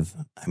can live,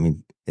 I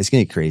mean, it's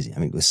going to get crazy. I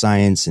mean, with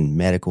science and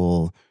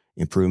medical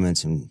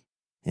improvements and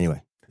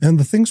anyway. And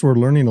the things we're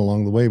learning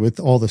along the way with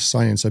all the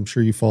science, I'm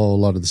sure you follow a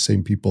lot of the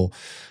same people,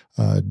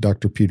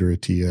 Dr. Peter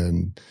Attia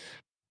and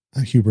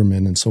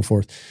Huberman and so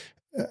forth.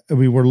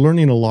 We were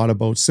learning a lot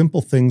about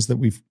simple things that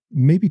we've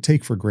maybe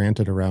take for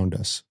granted around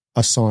us. A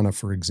sauna,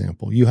 for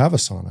example. You have a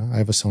sauna. I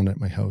have a sauna at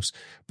my house,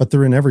 but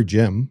they're in every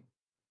gym.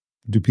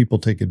 Do people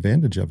take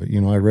advantage of it?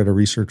 I read a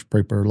research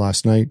paper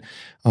last night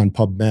on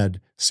PubMed.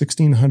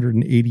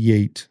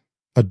 1,688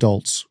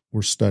 adults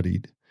were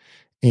studied.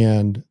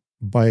 And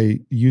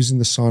by using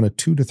the sauna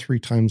 2 to 3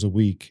 times a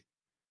week,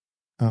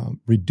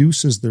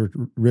 reduces their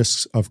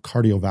risks of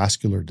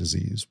cardiovascular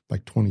disease by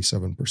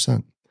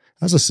 27%.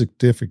 That's a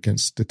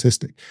significant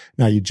statistic.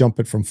 Now you jump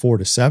it from 4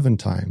 to 7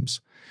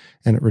 times,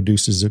 and it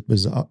reduces it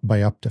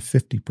by up to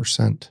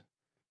 50%.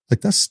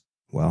 Like that's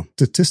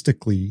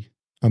statistically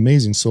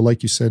amazing. So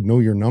like you said, know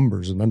your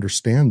numbers and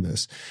understand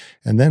this.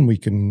 And then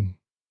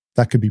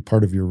that could be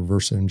part of your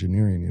reverse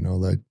engineering,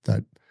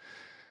 that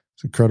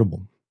it's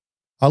incredible.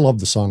 I love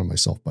the sauna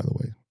myself, by the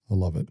way. I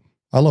love it.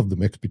 I love the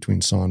mix between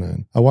sauna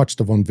and I watched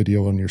the one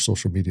video on your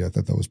social media. I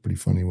thought that was pretty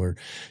funny where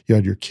you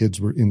had your kids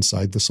were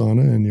inside the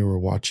sauna and you were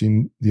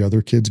watching the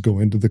other kids go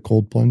into the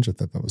cold plunge. I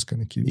thought that was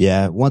kind of cute.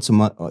 Yeah. Once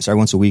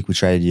a week, we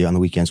try to do on the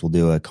weekends, we'll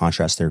do a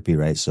contrast therapy,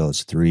 right? So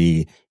it's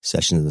 3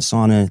 sessions of the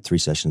sauna, 3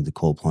 sessions of the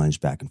cold plunge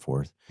back and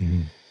forth.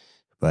 Mm-hmm.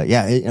 But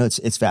yeah,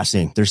 it's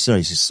fascinating. There's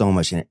so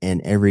much, and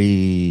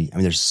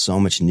there's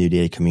so much new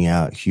data coming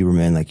out.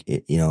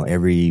 Huberman,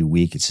 every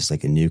week it's just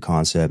like a new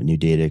concept, new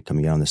data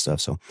coming out on this stuff.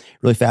 So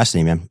really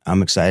fascinating, man.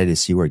 I'm excited to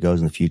see where it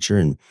goes in the future.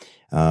 And,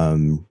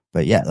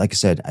 but yeah, like I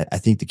said, I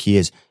think the key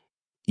is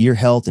your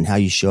health and how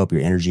you show up,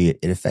 your energy,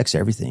 it affects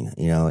everything,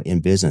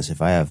 in business.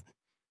 If I have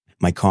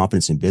my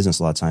confidence in business,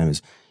 a lot of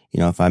times,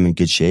 if I'm in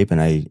good shape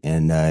and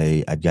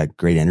I've got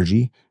great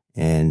energy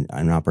and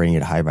I'm operating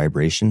at a high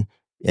vibration,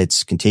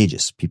 it's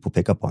contagious. People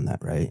pick up on that,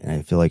 right? And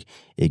I feel like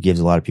it gives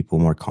a lot of people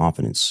more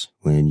confidence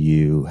when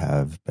you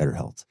have better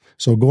health.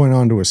 So going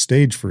onto a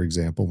stage, for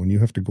example, when you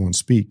have to go and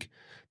speak,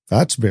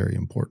 that's very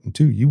important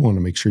too. You want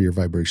to make sure your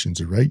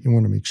vibrations are right. You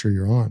want to make sure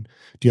you're on.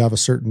 Do you have a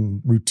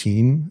certain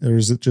routine, or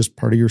is it just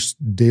part of your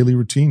daily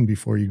routine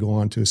before you go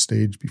onto a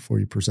stage, before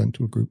you present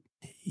to a group?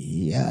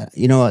 Yeah.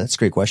 That's a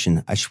great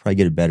question. I should probably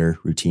get a better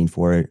routine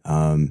for it.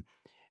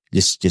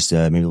 Just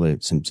maybe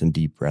like some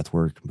deep breath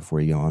work before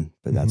you go on,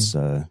 but that's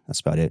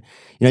about it.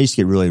 I used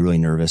to get really, really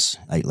nervous,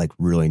 like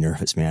really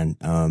nervous, man.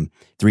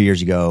 3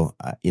 years ago,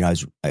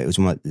 it was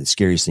one of the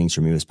scariest things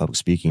for me was public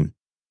speaking.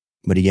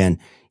 But again,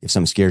 if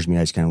something scares me,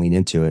 I just kind of lean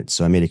into it.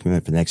 So I made a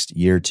commitment for the next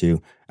year or 2.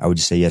 I would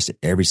just say yes to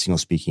every single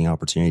speaking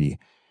opportunity.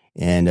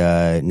 And,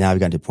 now I've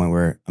gotten to a point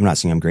where I'm not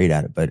saying I'm great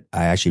at it, but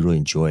I actually really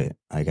enjoy it.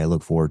 Like I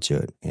look forward to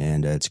it,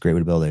 and it's a great way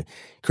to be able to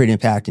create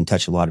impact and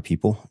touch a lot of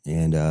people.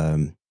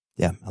 And,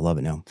 yeah, I love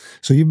it now.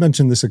 So you've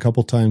mentioned this a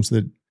couple of times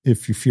that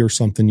if you fear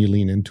something, you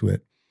lean into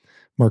it.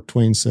 Mark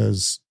Twain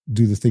says,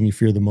 do the thing you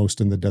fear the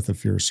most and the death of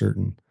fear is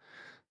certain.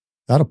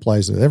 That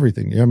applies to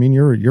everything. I mean,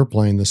 you're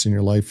applying this in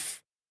your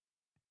life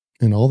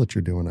in all that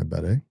you're doing, I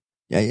bet, eh?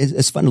 Yeah,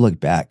 it's fun to look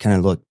back, kind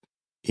of look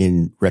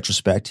in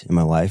retrospect in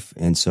my life.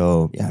 And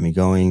so, yeah,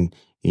 running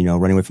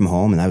away from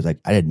home, and I was like,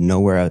 I didn't know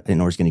where I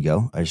was going to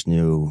go. I just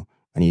knew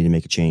I needed to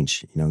make a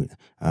change.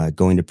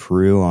 Going to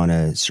Peru on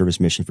a service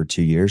mission for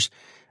 2 years.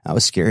 That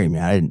was scary,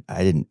 man.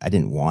 I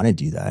didn't want to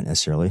do that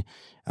necessarily.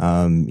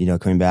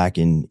 Coming back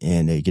and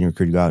getting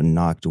recruited to go out and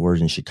knock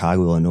doors in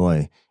Chicago,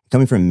 Illinois,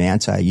 coming from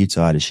Manti,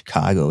 Utah to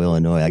Chicago,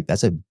 Illinois, like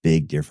that's a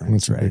big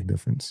difference, That's a big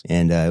difference.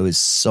 And, it was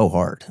so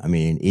hard.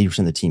 80%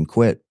 of the team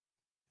quit.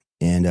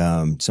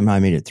 And somehow I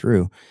made it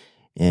through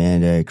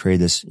and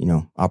created this,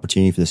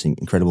 opportunity for this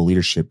incredible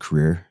leadership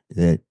career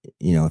that,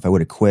 if I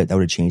would have quit, that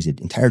would have changed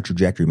the entire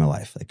trajectory of my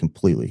life, like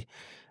completely.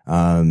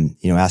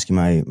 Asking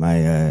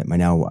my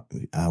now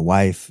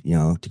wife,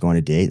 to go on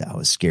a date, that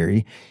was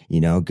scary,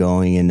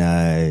 going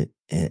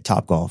in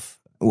Top Golf.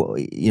 Well,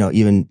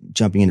 even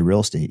jumping into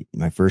real estate,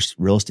 my first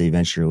real estate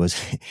venture was,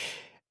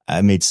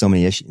 I made so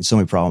many issues, so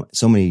many problems,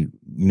 so many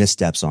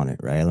missteps on it,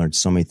 right? I learned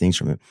so many things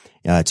from it.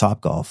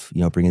 Top Golf,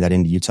 bringing that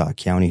into Utah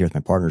County here with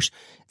my partners.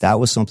 That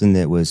was something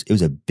it was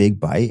a big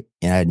bite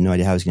and I had no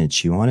idea how I was going to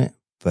chew on it.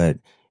 But,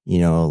 a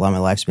lot of my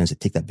life spans to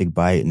take that big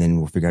bite and then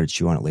we'll figure out how to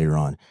chew on it later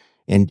on.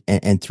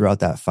 And throughout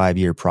that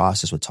 5-year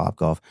process with Top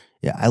Golf,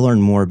 I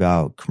learned more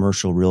about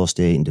commercial real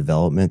estate and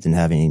development than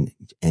having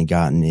and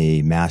gotten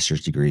a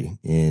master's degree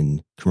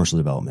in commercial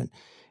development.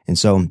 And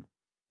so,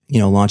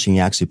 launching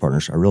Yaxley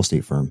Partners, our real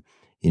estate firm,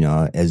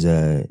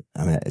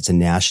 it's a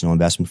national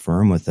investment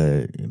firm with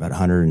about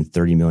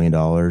 $130 million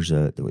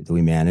that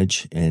we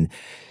manage. And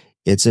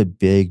it's a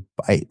big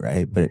bite,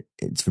 right? But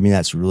for me,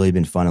 that's really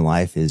been fun in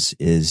life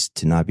is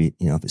to not be,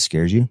 if it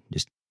scares you,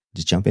 just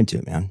jump into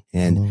it, man.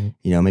 And,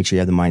 make sure you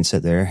have the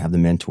mindset there, have the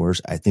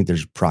mentors. I think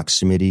there's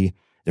proximity,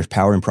 there's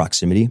power in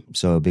proximity.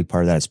 So a big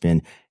part of that has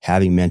been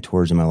having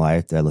mentors in my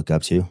life that I look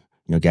up to.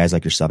 Guys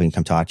like yourself can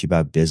come talk to you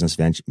about business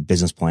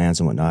plans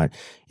and whatnot.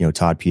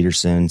 Todd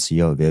Peterson,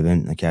 CEO of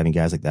Vivint, like having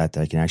guys like that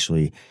I can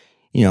actually,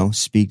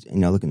 speak,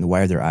 look in the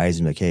wire of their eyes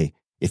and be like, hey,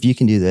 if you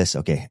can do this,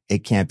 okay,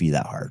 it can't be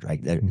that hard, right?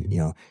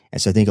 And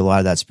so I think a lot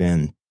of that's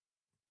been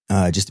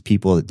just the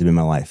people that did in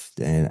my life.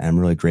 And I'm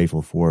really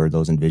grateful for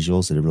those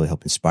individuals that have really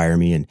helped inspire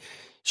me and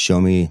show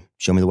me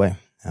the way.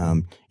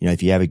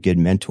 If you have a good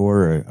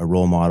mentor or a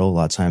role model, a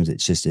lot of times it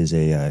just is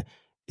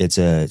it's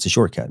a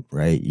shortcut,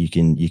 right? You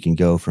can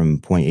go from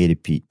point A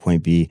to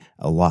point B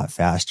a lot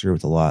faster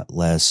with a lot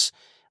less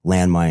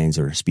landmines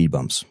or speed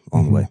bumps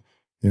along the way.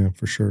 Yeah,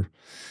 for sure.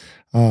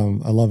 I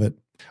love it.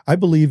 I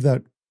believe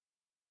that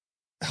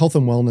health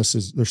and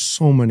wellness there's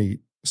so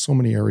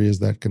many areas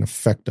that can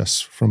affect us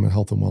from a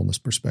health and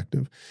wellness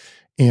perspective,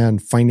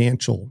 and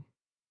financial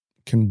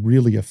can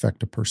really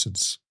affect a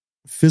person's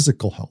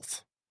physical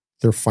health.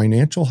 Their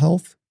financial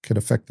health could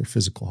affect their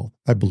physical health.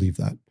 I believe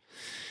that.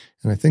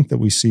 And I think that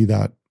we see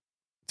that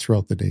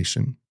throughout the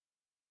nation.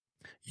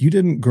 You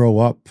didn't grow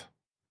up.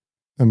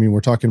 I mean,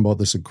 we're talking about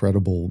this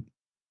incredible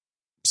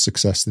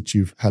success that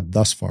you've had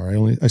thus far.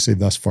 I say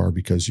thus far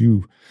because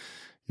you're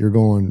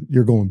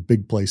going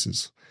big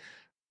places,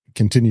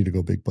 continue to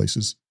go big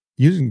places.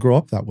 You didn't grow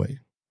up that way.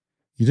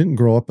 You didn't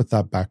grow up with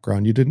that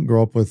background. You didn't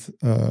grow up with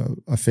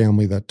a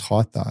family that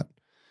taught that.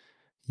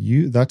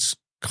 That's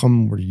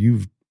come where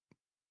you've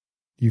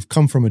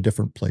come from a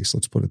different place.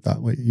 Let's put it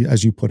that way.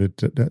 As you put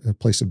it, a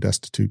place of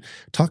destitute.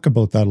 Talk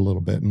about that a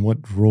little bit and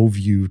what drove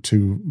you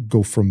to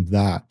go from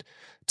that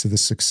to the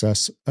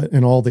success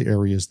in all the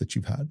areas that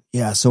you've had.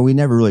 Yeah. So we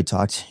never really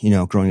talked,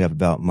 growing up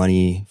about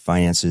money,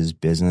 finances,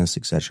 business,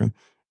 etc.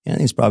 And I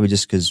think it's probably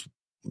just because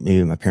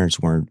maybe my parents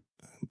weren't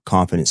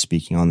confident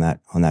speaking on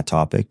that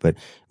topic, but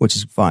which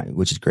is fine,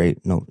 which is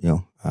great.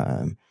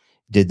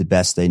 Did the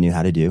best they knew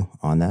how to do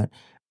on that.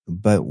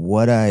 But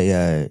what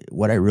I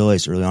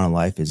realized early on in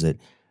life is that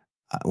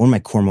one of my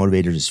core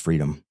motivators is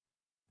freedom.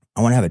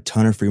 I want to have a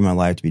ton of freedom in my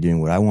life to be doing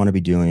what I want to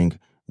be doing,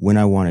 when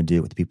I want to do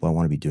it, with the people I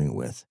want to be doing it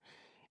with.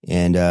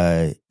 And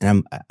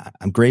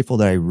I'm grateful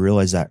that I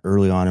realized that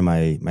early on in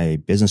my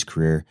business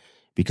career,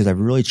 because I've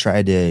really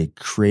tried to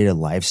create a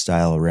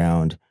lifestyle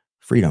around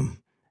freedom.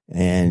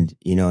 And,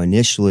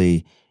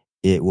 initially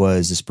it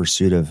was this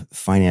pursuit of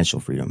financial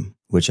freedom,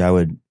 which I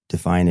would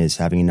define as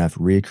having enough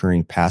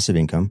recurring passive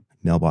income,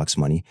 mailbox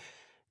money,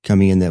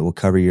 coming in that will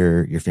cover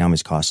your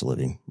family's cost of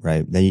living,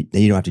 right? Then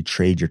you don't have to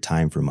trade your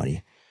time for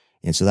money.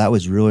 And so that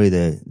was really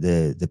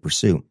the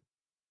pursuit.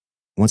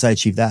 Once I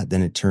achieved that,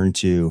 then it turned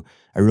to,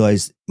 I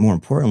realized more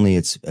importantly,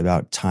 it's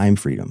about time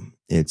freedom.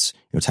 It's,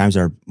 time's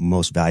our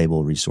most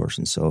valuable resource.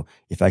 And so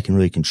if I can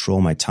really control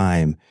my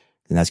time,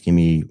 then that's going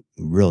to be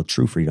real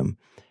true freedom.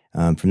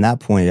 From that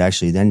point, it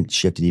actually then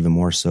shifted even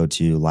more so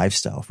to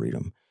lifestyle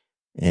freedom.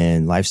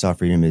 And lifestyle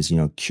freedom is,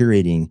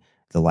 curating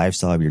the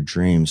lifestyle of your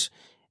dreams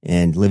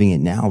and living it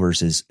now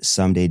versus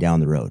someday down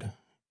the road.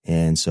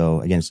 And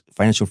so again,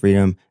 financial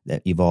freedom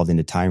that evolved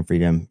into time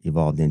freedom,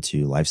 evolved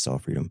into lifestyle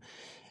freedom.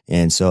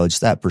 And so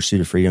just that pursuit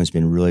of freedom has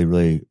been really,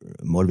 really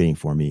motivating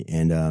for me.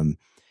 And,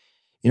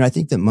 I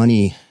think that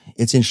money,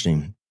 it's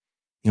interesting.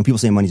 People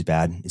say money's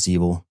bad, it's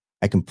evil.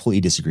 I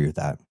completely disagree with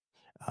that.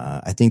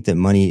 I think that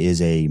money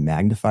is a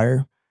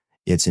magnifier.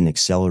 It's an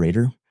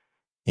accelerator,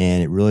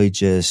 and it really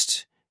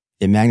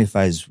it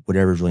magnifies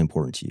whatever is really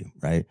important to you.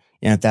 Right.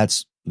 And if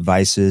that's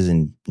vices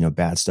and,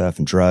 bad stuff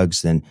and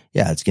drugs, then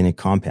yeah, it's going to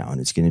compound.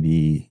 It's going to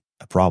be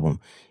a problem.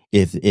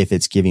 If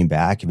it's giving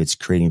back, if it's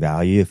creating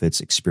value, if it's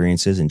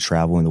experiences and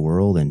traveling the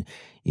world and,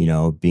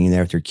 being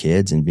there with your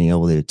kids and being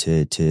able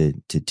to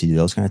do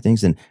those kind of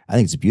things, then I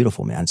think it's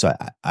beautiful, man. So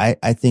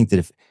I think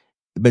that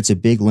but it's a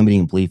big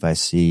limiting belief I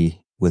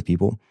see with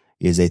people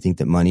is they think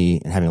that money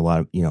and having a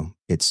lot of,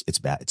 it's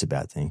bad. It's a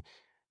bad thing.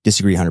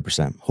 Disagree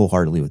 100%,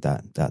 wholeheartedly with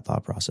that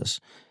thought process.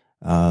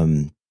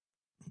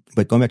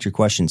 But going back to your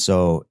question,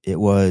 so it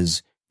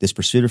was this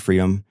pursuit of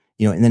freedom,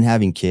 and then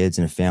having kids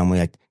and a family.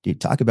 Like,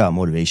 dude, talk about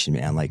motivation,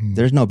 man. Like,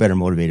 there's no better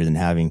motivator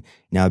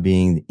than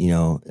being,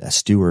 a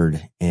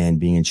steward and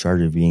being in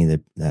charge of being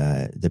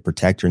the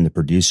protector and the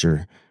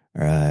producer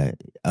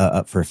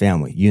up for a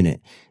family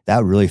unit.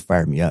 That really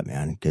fired me up,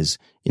 man, because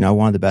I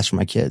wanted the best for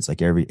my kids,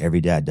 like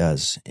every dad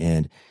does.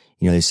 And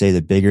they say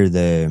the bigger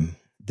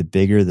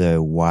the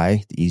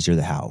why, the easier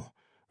the how,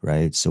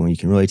 right? So when you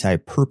can really tie a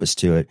purpose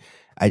to it,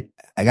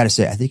 I got to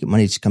say, I think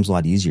money just comes a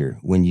lot easier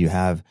when you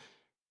have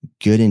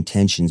good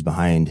intentions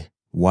behind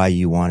why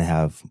you want to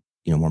have,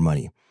 more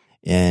money.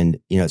 And,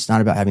 it's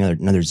not about having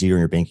another zero in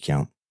your bank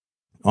account.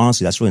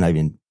 Honestly, that's really not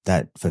even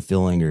that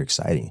fulfilling or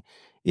exciting.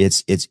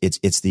 It's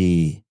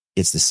the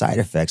side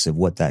effects of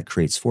what that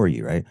creates for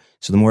you, right?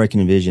 So the more I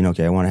can envision,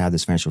 okay, I want to have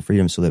this financial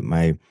freedom so that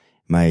my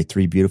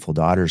 3 beautiful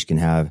daughters can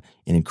have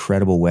an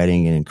incredible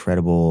wedding, an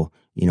incredible,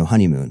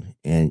 honeymoon.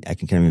 And I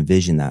can kind of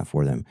envision that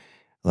for them.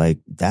 Like,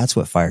 that's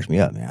what fires me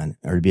up, man.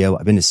 Or to be able,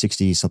 I've been to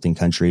 60 something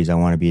countries. I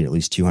want to be at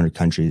least 200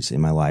 countries in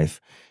my life.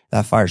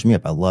 That fires me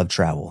up. I love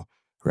travel,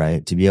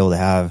 right? To be able to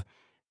have,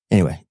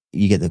 anyway,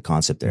 you get the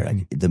concept there.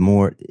 Like, the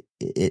more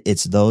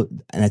it's though,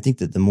 and I think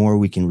that the more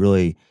we can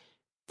really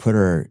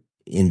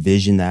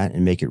envision that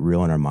and make it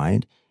real in our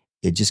mind,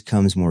 it just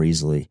comes more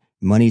easily.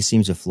 Money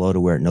seems to flow to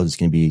where it knows it's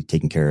going to be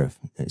taken care of.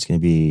 It's going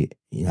to be,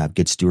 have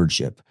good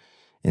stewardship.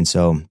 And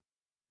so,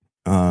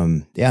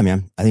 yeah,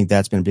 man, I think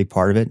that's been a big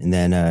part of it. And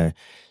then,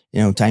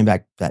 tying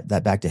back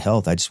back to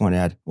health, I just want to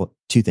add,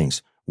 2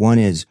 things. One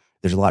is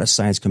there's a lot of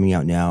science coming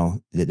out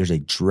now that there's a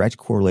direct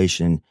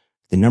correlation.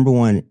 The number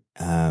one,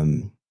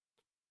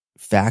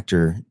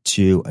 factor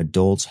to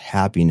adults'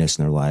 happiness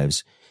in their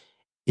lives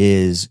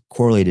is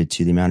correlated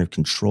to the amount of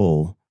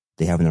control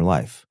they have in their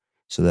life.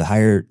 So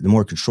the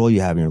more control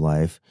you have in your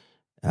life,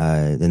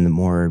 then the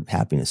more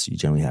happiness you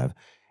generally have.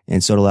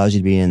 And so it allows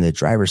you to be in the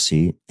driver's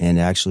seat and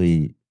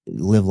actually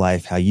live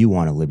life how you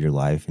want to live your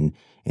life, and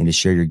to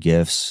share your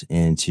gifts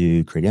and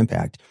to create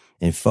impact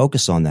and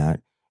focus on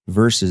that.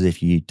 Versus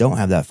if you don't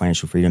have that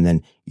financial freedom,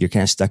 then you're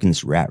kind of stuck in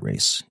this rat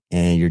race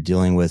and you're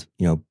dealing with,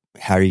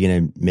 how are you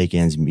going to make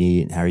ends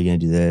meet and how are you going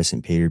to do this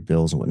and pay your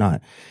bills and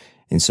whatnot.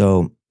 And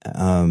so,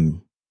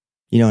 and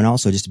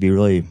also just to be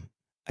really,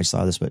 I just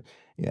thought of this, but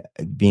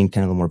being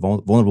kind of a little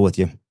more vulnerable with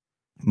you.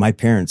 My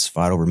parents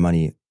fought over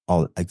money.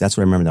 That's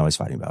what I remember them always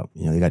fighting about.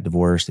 They got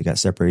divorced, they got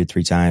separated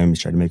 3 times,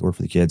 tried to make it work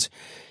for the kids.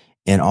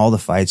 And all the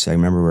fights I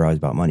remember were always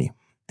about money.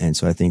 And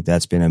so I think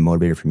that's been a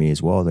motivator for me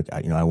as well. Like,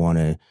 I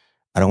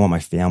don't want my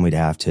family to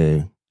have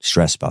to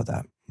stress about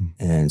that.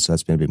 And so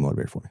that's been a big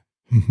motivator for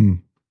me. Mm-hmm.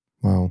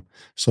 Wow.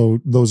 So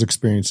those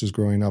experiences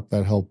growing up,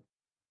 that helped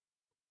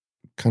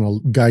kind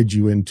of guide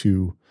you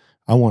into,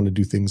 I want to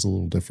do things a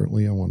little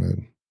differently. I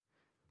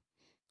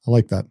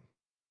like that.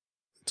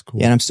 It's cool.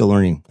 Yeah, and I'm still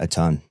learning a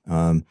ton.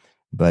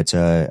 But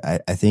I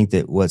think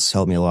that what's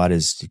helped me a lot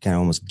is to kind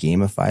of almost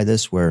gamify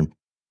this, where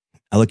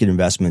I look at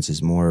investments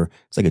as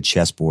it's like a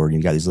chessboard.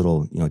 You've got these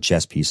little,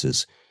 chess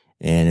pieces,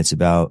 and it's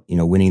about,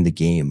 winning the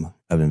game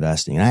of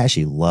investing. And I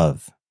actually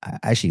love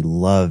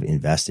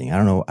investing. I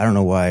don't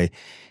know why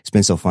it's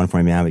been so fun for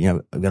me, man.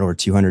 But I've got over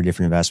 200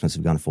 different investments.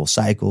 We've gone full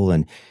cycle,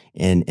 and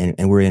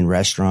we're in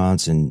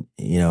restaurants, and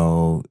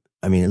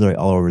literally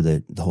all over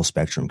the whole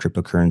spectrum: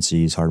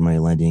 cryptocurrencies, hard money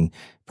lending,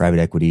 private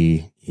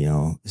equity.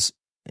 And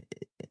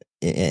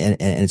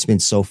it's been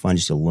so fun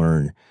just to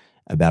learn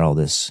about all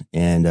this.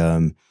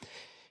 And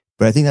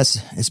but I think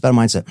it's about a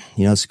mindset.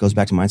 It goes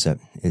back to mindset.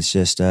 It's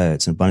just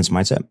it's an abundance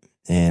mindset,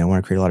 and I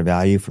want to create a lot of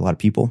value for a lot of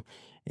people,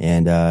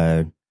 and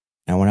I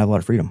want to have a lot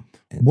of freedom.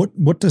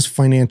 What does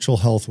financial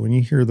health, when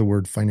you hear the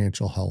word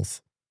financial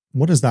health,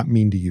 what does that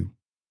mean to you?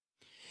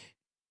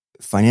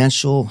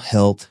 Financial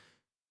health,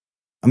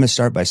 I'm going to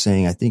start by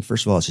saying, I think,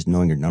 first of all, it's just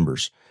knowing your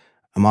numbers.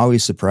 I'm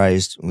always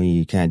surprised when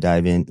you kind of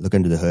dive in, look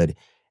under the hood,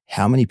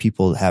 how many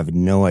people have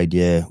no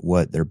idea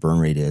what their burn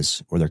rate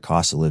is or their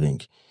cost of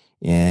living,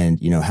 and,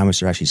 how much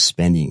they're actually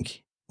spending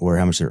or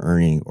how much they're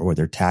earning or what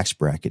their tax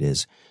bracket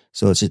is.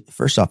 So it's just,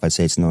 first off, I'd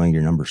say it's knowing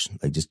your numbers,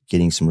 like just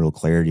getting some real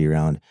clarity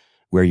around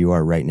where you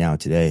are right now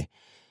today.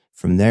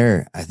 From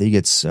there, I think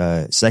it's,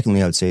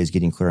 secondly, I would say is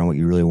getting clear on what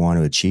you really want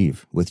to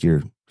achieve with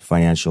your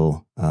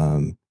financial,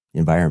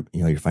 environment,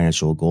 your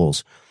financial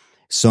goals.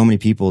 So many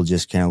people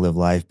just kind of live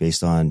life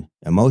based on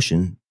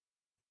emotion,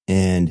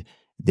 and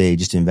they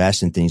just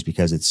invest in things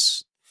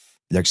because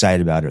they're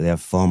excited about it, or they have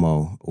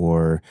FOMO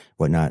or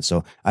whatnot.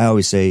 So I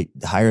always say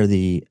the higher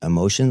the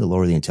emotion, the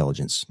lower the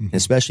intelligence, and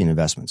especially in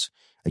investments.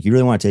 Like, you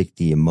really want to take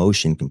the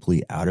emotion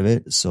complete out of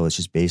it. So it's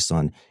just based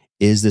on,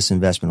 is this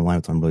investment aligned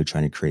with what I'm really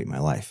trying to create in my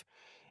life?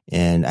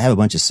 And I have a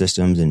bunch of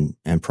systems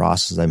and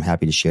processes I'm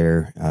happy to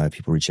share.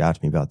 People reach out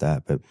to me about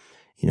that. But,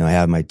 I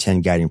have my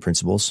 10 guiding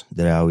principles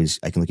that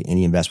I can look at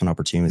any investment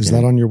opportunity. Is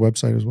that on your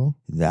website as well?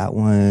 That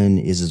one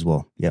is as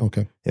well. Yep.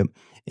 Okay. Yep.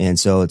 And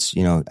so it's,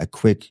 a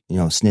quick,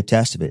 snip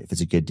test of it. If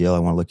it's a good deal, I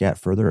want to look at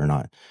further or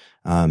not.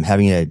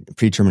 Having a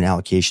predetermined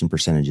allocation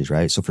percentages,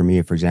 right? So for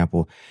me, for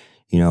example,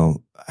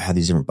 I have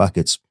these different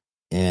buckets,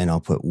 and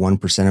I'll put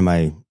 1% of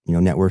my,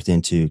 net worth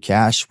into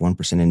cash,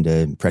 1%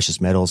 into precious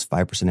metals,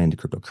 5% into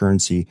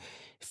cryptocurrency,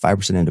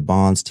 5% into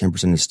bonds,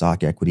 10% into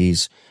stock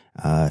equities,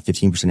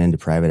 15% into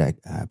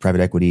private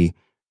equity,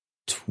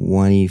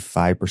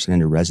 25%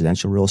 into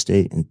residential real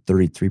estate, and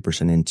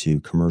 33% into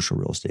commercial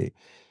real estate.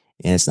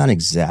 And it's not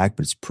exact,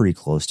 but it's pretty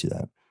close to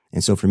that.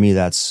 And so for me,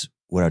 that's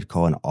what I'd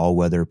call an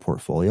all-weather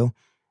portfolio,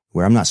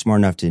 where I'm not smart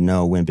enough to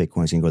know when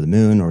Bitcoin is going to go to the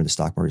moon or the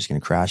stock market is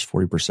going to crash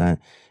 40%.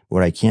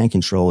 What I can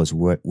control is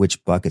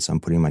which buckets I'm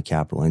putting my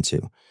capital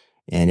into.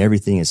 And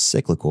everything is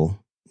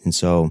cyclical. And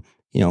so,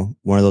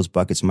 one of those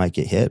buckets might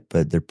get hit,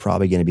 but there's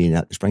probably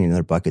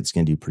another bucket that's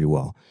going to do pretty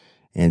well.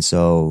 And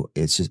so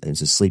it's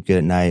a sleep good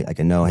at night. Like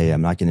I know, hey,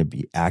 I'm not going to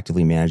be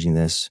actively managing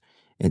this.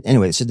 And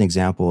anyway, it's just an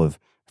example of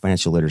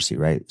financial literacy,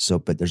 right? So,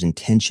 but there's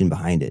intention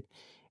behind it.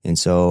 And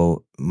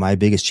so my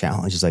biggest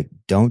challenge is like,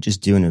 don't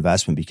just do an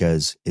investment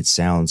because it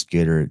sounds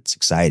good or it's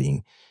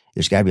exciting.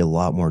 There's got to be a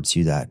lot more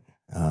to that.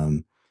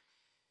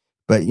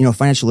 But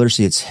financial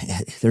literacy,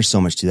 there's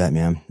so much to that,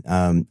 man.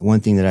 One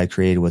thing that I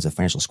created was a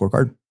financial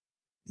scorecard.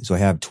 So I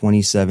have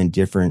 27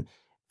 different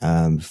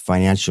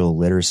financial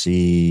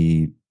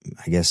literacy,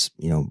 I guess,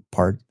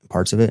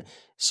 parts of it.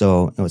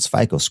 So it's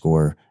FICO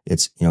score.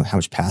 It's how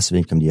much passive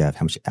income do you have?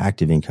 How much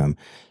active income?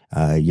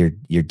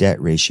 Your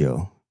debt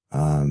ratio,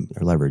 or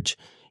leverage.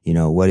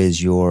 What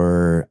is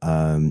your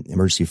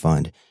emergency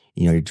fund?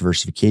 Your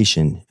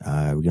diversification.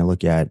 We're going to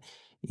look at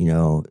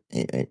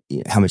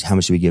how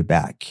much do we give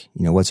back?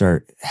 What's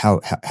our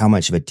how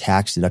much of a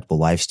tax deductible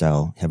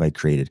lifestyle have I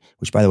created?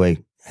 Which, by the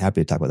way,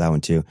 happy to talk about that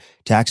one too.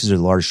 Taxes are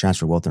the largest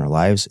transfer of wealth in our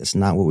lives. It's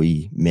not what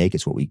we make;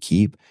 it's what we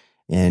keep.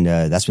 And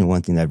that's been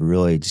one thing that I've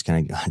really just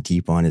kind of gone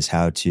deep on is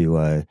how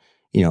to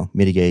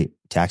mitigate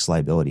tax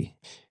liability.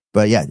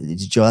 But yeah,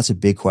 Joe, that's a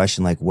big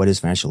question. Like, what is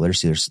financial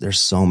literacy? There's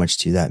so much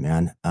to that,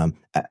 man.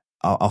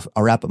 I'll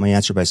wrap up my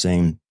answer by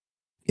saying,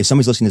 if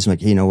somebody's listening to this and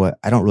like, hey, you know what?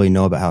 I don't really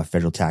know about how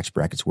federal tax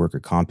brackets work or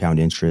compound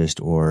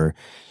interest or,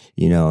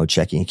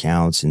 checking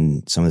accounts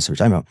and some of this we're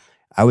talking about.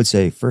 I would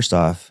say, first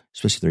off,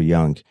 especially if they're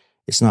young,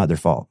 it's not their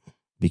fault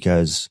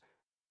because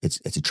it's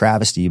a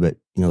travesty, but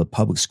the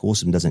public school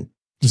system doesn't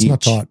teach. It's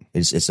not taught.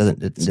 It's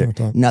not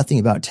taught. Nothing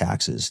about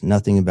taxes,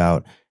 nothing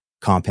about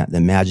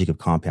the magic of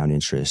compound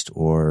interest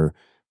or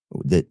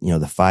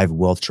the 5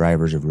 wealth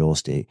drivers of real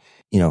estate.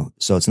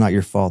 So it's not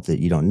your fault that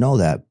you don't know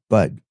that,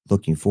 but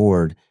looking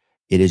forward,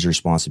 it is your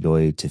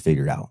responsibility to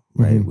figure it out,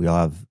 right? Mm-hmm. We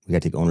got to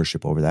take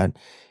ownership over that.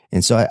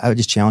 And so I would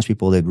just challenge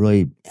people to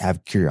really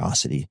have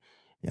curiosity.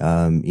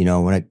 When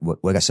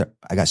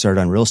I got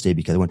started on real estate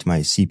because I went to my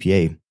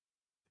CPA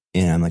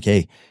and I'm like,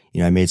 hey,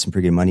 I made some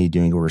pretty good money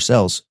doing door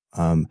sales.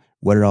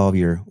 What are all of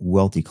your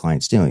wealthy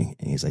clients doing?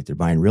 And he's like, they're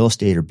buying real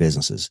estate or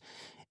businesses.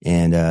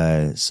 And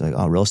it's like,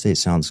 oh, real estate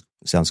sounds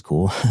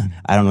cool.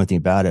 I don't know anything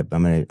about it, but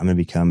I'm gonna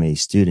become a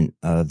student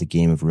of the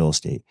game of real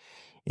estate.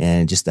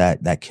 And just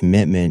that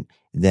commitment,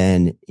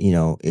 then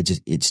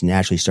it's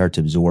naturally start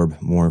to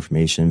absorb more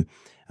information.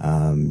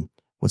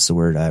 What's the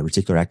word?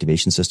 Reticular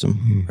activation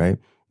system, right?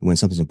 When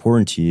something's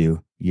important to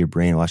you, your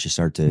brain will actually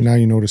start to. Now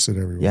you notice it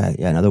everywhere.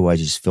 Yeah. And otherwise,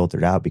 you just filter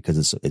it out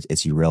because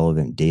it's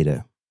irrelevant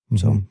data. Mm-hmm.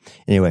 So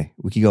anyway,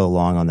 we could go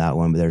along on that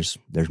one, but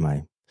there's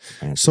my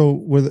answer. So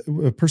with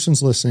a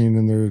person's listening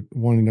and they're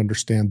wanting to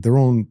understand their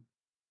own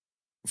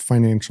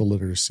financial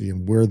literacy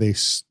and where they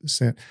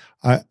stand,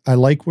 I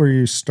like where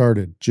you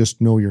started. Just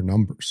know your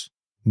numbers,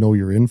 know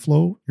your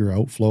inflow, your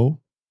outflow.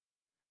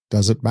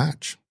 Does it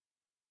match?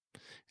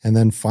 And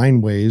then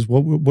find ways.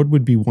 What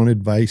would be one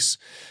advice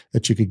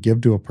that you could give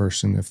to a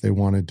person if they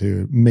wanted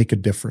to make a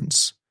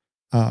difference?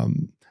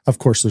 Of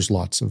course, there's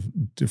lots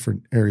of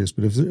different areas,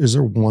 but is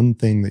there one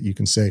thing that you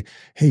can say,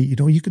 hey,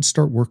 you could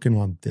start working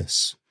on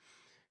this?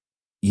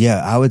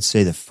 Yeah, I would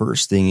say the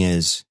first thing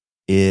is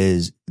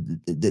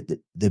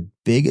the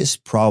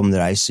biggest problem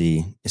that I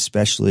see,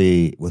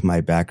 especially with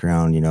my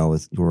background,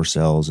 with door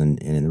sales and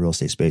in the real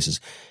estate spaces,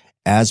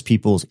 as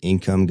people's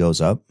income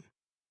goes up,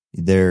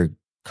 their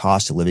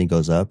cost of living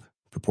goes up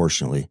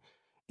proportionally.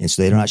 And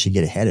so they don't actually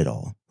get ahead at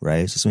all,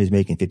 right? So somebody's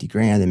making 50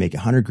 grand, they make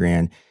 100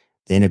 grand.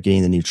 They end up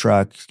getting the new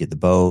truck, get the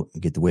boat,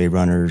 get the wave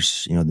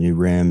runners, the new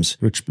rims.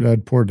 Rich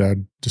dad, poor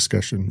dad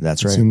discussion.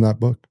 That's right. It's in that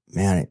book.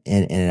 Man,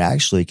 and it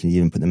actually can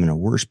even put them in a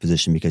worse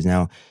position because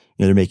now,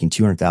 they're making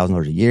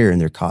 $200,000 a year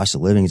and their cost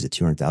of living is at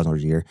 $200,000 a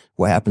year.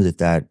 What happens if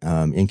that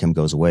income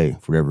goes away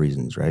for whatever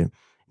reasons, right?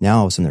 Now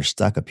all of a sudden they're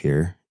stuck up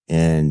here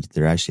and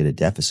they're actually at a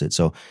deficit.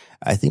 So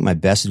I think my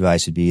best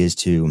advice would be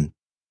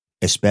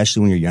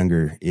especially when you're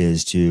younger,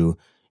 is to,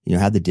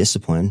 have the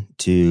discipline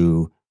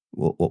to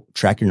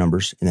track your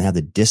numbers and then have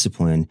the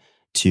discipline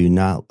to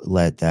not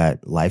let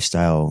that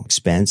lifestyle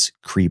expense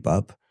creep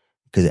up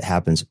because it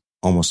happens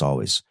almost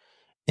always.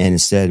 And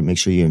instead make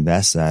sure you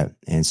invest that.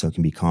 And so it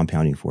can be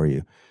compounding for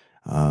you.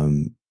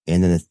 And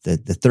then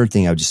the third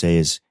thing I would just say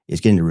is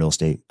get into real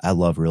estate. I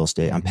love real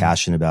estate. I'm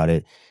passionate about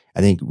it.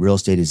 I think real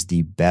estate is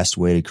the best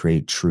way to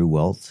create true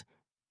wealth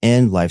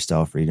and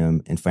lifestyle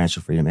freedom and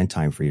financial freedom and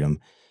time freedom.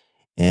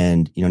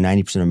 And,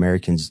 90% of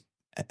Americans,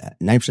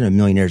 90% of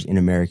millionaires in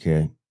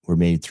America were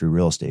made through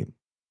real estate.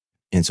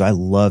 And so I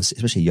love,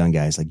 especially young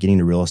guys, like getting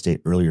into real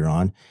estate earlier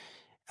on.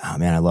 Oh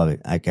man, I love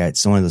it.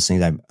 It's one of those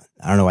things I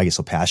don't know why I get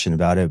so passionate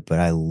about it, but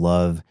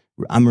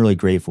I'm really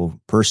grateful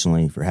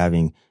personally for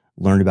having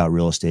learned about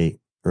real estate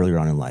earlier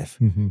on in life.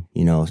 And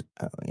like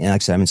I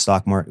said, I'm in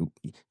stock market.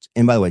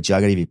 And by the way, Joe,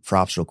 I got to give you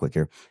props real quick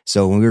here.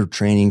 So when we were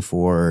training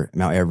for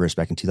Mount Everest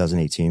back in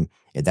 2018,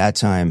 at that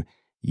time,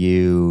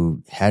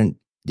 you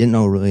didn't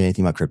know really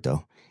anything about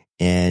crypto,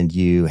 and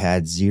you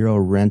had zero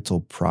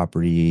rental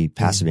property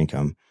passive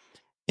income.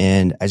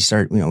 And I just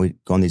started,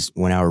 we'd go on these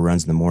 1 hour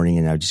runs in the morning,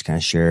 and I would just kind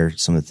of share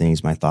some of the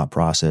things, my thought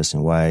process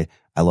and why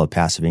I love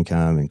passive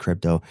income and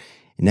crypto.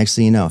 And next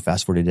thing you know,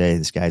 fast forward today,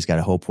 this guy's got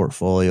a whole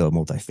portfolio of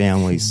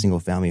multifamily, single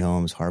family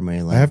homes, hard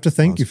money loans. I have to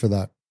thank you for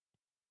that.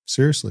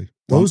 Seriously.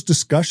 Those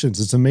discussions,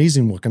 it's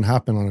amazing what can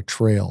happen on a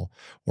trail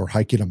or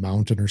hiking a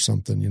mountain or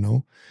something,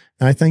 And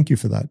I thank you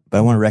for that. But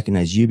I want to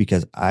recognize you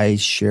because I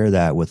share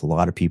that with a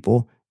lot of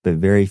people, but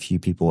very few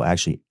people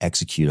actually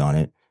execute on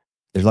it.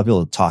 There's a lot of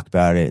people that talk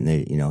about it,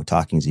 and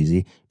talking's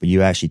easy, but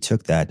you actually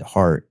took that to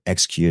heart,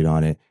 executed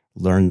on it,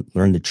 learn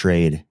the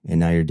trade, and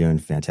now you're doing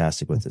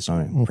fantastic with it. So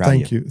I'm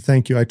proud of you.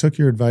 Thank you. I took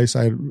your advice.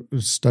 I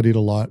studied a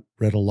lot,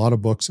 read a lot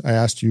of books. I've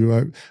asked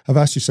you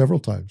several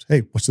times,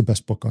 hey, what's the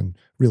best book on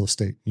real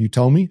estate? You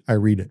tell me, I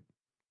read it.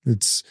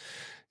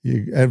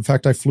 In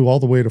fact, I flew all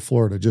the way to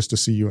Florida just to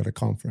see you at a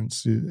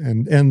conference,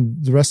 and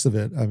the rest of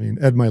it. I mean,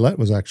 Ed Milet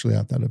was actually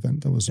at that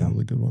event. That was a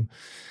really good one.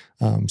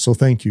 So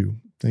thank you.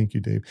 Thank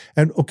you, Dave.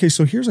 And okay,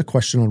 so here's a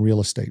question on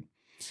real estate.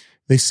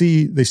 They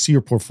see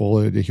your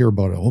portfolio, they hear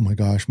about it. Oh my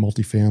gosh,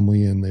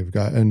 multifamily,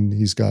 and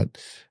he's got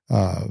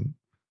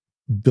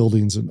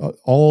buildings and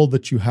all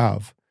that you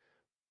have,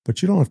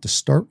 but you don't have to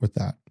start with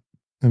that.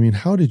 I mean,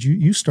 how did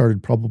you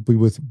started probably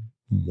with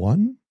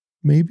one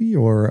maybe,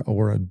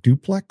 or a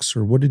duplex,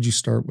 or what did you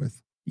start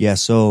with? Yeah.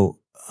 So,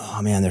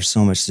 oh man, there's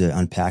so much to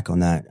unpack on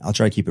that. I'll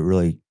try to keep it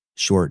really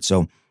short.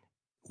 So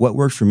what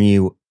worked for me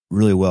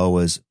really well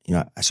was,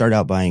 I started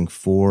out buying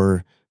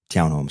 4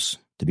 townhomes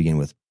to begin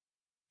with.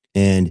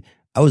 And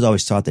I was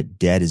always taught that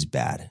debt is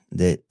bad,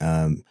 that,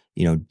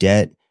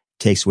 debt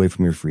takes away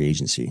from your free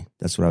agency.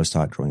 That's what I was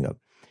taught growing up.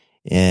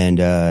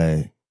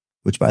 And,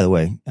 which by the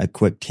way, a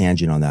quick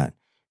tangent on that.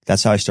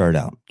 That's how I started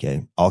out.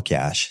 Okay. All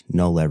cash,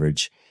 no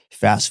leverage.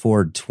 Fast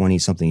forward 20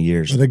 something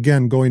years. But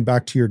again, going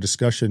back to your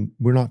discussion,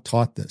 we're not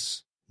taught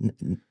this.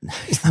 You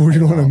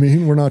know what I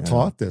mean? We're not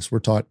taught this. We're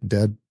taught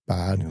debt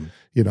bad,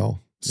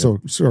 So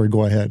sorry,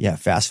 go ahead. Yeah.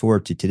 Fast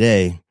forward to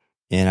today.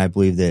 And I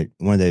believe that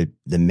one of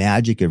the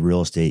magic of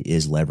real estate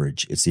is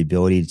leverage. It's the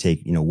ability to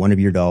take, one of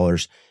your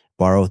dollars,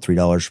 borrow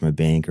 $3 from a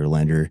bank or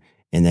lender,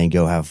 and then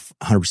go have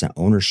 100%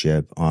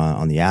 ownership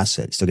on the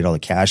asset. Still get all the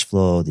cash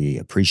flow, the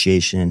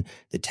appreciation,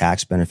 the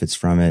tax benefits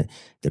from it,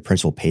 the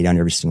principal pay down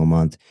every single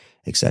month,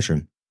 et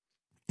cetera.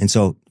 And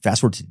so fast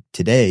forward to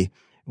today,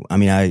 I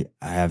mean, I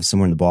have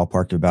somewhere in the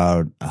ballpark of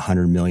about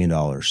 $100 million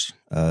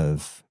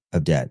of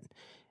debt.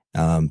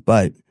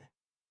 But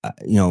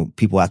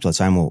people ask all the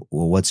time, well,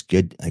 what's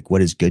good? Like,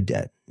 what is good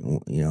debt?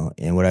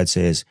 And what I'd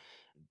say is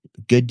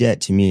good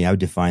debt to me, I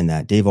would define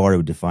that. Dave ALLRED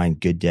would define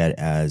good debt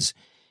as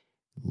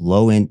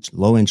low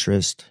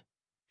interest,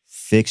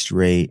 fixed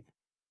rate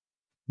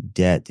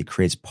debt that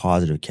creates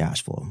positive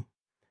cash flow.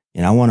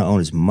 And I want to own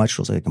as much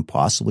real estate as I can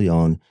possibly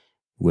own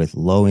with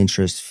low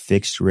interest,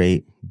 fixed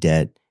rate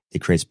debt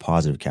that creates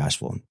positive cash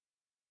flow.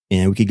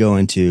 And we could go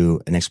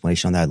into an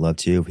explanation on that. I'd love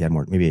to. If we had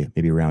more,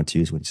 maybe round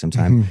 2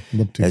 sometime,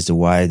 as to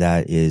why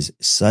that is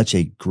such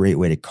a great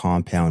way to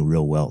compound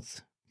real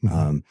wealth.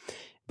 But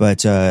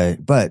with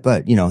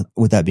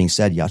that being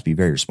said, you have to be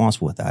very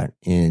responsible with that.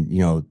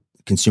 And,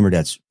 consumer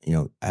debts,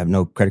 I have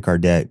no credit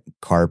card debt,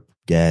 CARP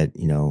debt,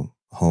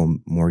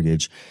 home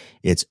mortgage.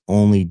 It's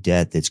only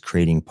debt that's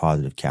creating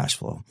positive cash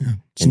flow. Yeah.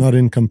 It's not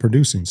income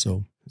producing.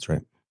 So that's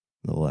right.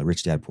 Little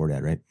rich dad, poor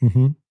dad, right?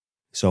 Mm-hmm.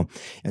 So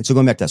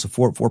going back to that, so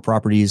four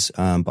properties,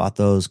 bought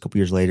those a couple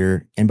years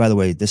later. And by the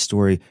way, this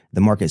story,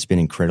 the market's been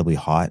incredibly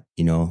hot,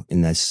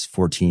 in this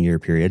 14-year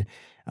period.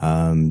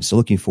 So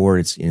looking forward,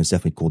 it's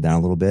definitely cooled down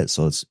a little bit.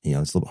 So it's, it's a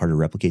little bit harder to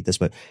replicate this,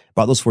 but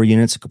bought those 4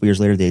 units a couple years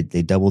later,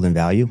 they doubled in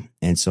value.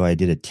 And so I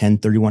did a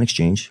 1031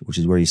 exchange, which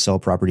is where you sell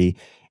property,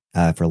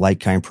 for like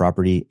kind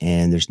property,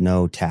 and there's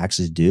no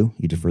taxes due.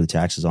 You defer the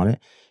taxes on it.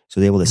 So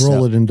they're able to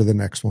roll it into the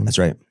next one. That's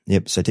right.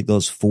 Yep. So I take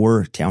those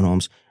 4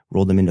 townhomes,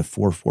 rolled them into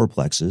 4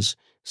 fourplexes.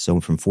 So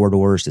from 4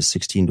 doors to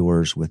 16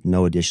 doors with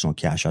no additional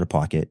cash out of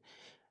pocket.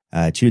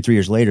 2 to 3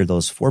 years later,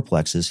 those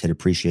fourplexes had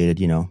appreciated,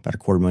 about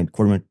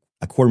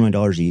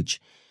 $250,000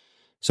 each.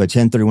 So I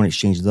 1031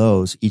 exchanged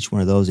those, each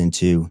one of those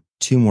into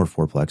 2 more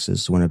fourplexes.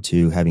 So went up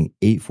to having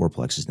 8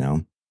 fourplexes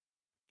now.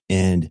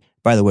 And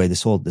by the way,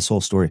 this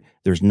whole story,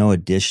 there's no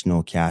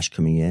additional cash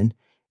coming in.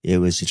 It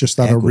was just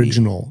that equity.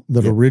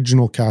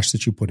 Original cash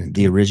that you put in.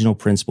 The original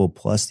principal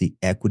plus the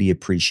equity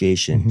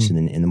appreciation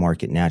in the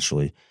market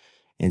naturally.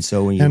 And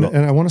so when you and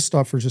I want to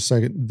stop for just a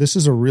second. This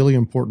is a really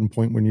important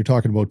point when you're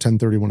talking about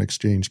 1031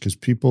 exchange, because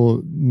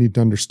people need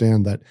to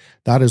understand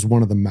that is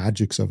one of the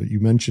magics of it.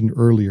 You mentioned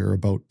earlier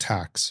about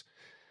tax.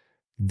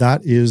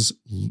 That is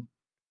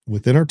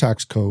within our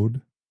tax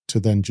code to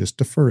then just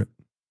defer it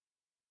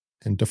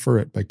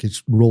by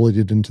just rolling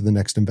it into the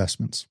next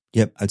investments.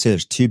 Yep. I'd say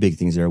there's two big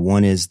things there.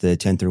 One is the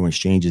 1031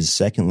 exchanges.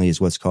 Secondly is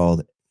what's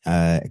called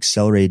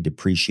accelerated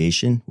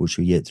depreciation, which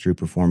we get through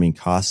performing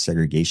cost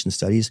segregation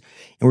studies.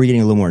 And we're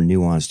getting a little more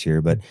nuanced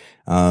here, but,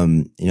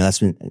 that's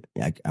been,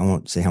 I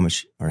won't say how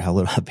much or how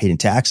little I've paid in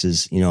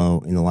taxes, in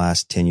the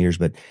last 10 years,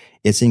 but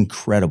it's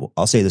incredible.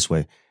 I'll say it this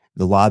way.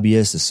 The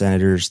lobbyists, the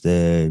senators,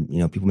 the,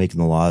 people making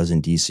the laws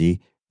in DC,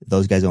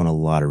 those guys own a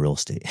lot of real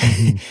estate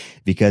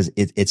because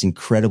it's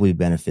incredibly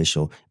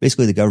beneficial.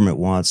 Basically, the government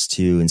wants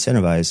to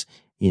incentivize,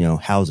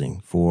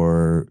 housing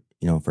for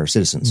our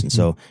citizens. And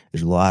so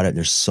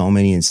there's so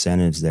many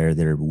incentives there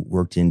that are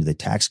worked into the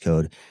tax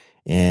code.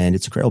 And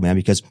it's incredible, man,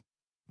 because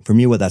for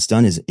me, what that's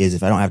done is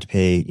if I don't have to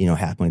pay,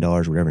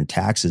 $500,000 or whatever in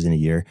taxes in a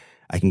year,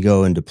 I can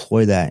go and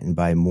deploy that and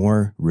buy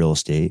more real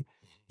estate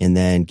and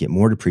then get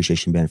more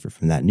depreciation benefit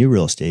from that new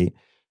real estate.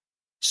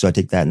 So I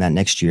take that in that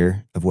next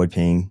year, avoid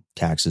paying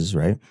taxes,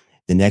 right?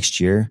 The next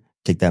year,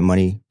 take that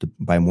money to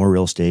buy more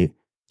real estate,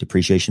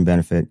 depreciation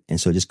benefit. And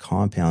so it just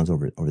compounds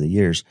over the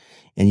years.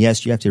 And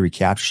yes, you have to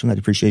recapture some of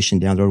that depreciation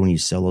down the road when you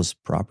sell those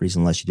properties,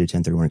 unless you do a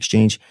 1031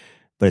 exchange,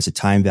 but it's a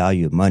time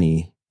value of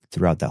money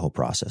throughout that whole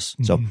process.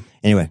 So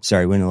anyway,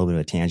 sorry, we went a little bit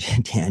of a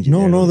tangent.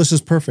 No, this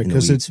is perfect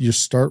because you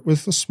start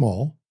with the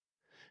small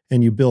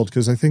and you build.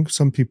 Because I think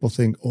some people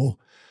think, oh,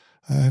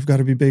 I've got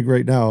to be big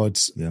right now.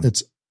 It's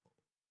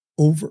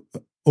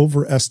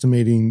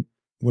overestimating.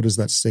 What is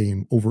that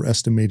saying?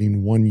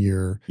 Overestimating 1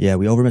 year. Yeah,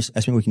 we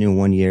overestimate what we can do in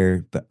 1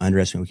 year, but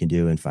underestimate what we can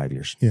do in 5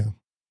 years. Yeah.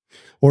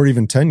 Or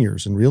even 10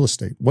 years in real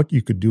estate. What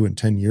you could do in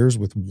 10 years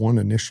with one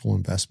initial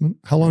investment.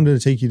 How long did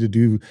it take you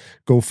to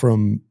go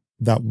from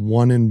that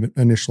one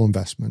initial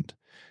investment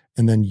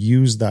and then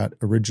use that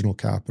original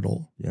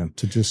capital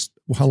to just,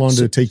 how long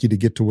did it take you to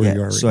get to where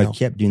you are right now? So I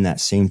kept doing that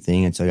same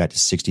thing until I got to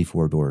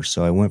 64 doors.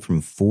 So I went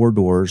from 4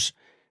 doors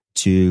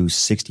to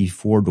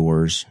 64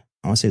 doors.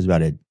 I want to say it was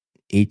about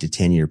 8 to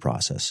 10 year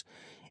process.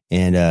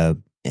 And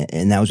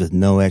that was with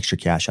no extra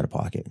cash out of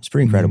pocket. It's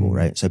pretty incredible,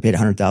 right? So I paid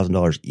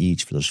 $100,000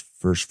 each for those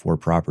first 4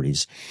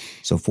 properties.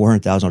 So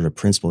 $400,000 of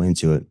principal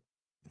into it.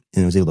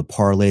 And I was able to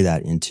parlay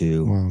that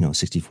into,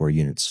 64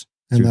 units.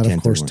 And that,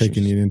 of course,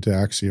 taking it into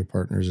Axia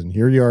Partners. And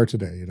here you are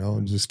today,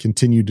 and just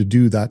continue to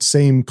do that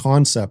same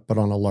concept, but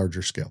on a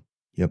larger scale.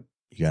 Yep.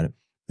 You got it.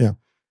 Yeah.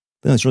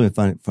 But it's really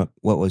fun.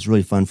 What was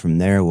really fun from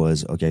there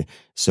was, okay,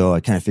 so I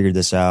kind of figured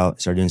this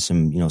out, started doing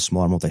some,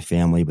 smaller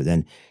multifamily, but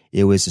then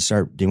it was to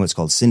start doing what's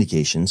called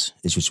syndications.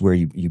 It's just where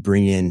you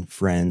bring in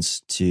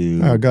friends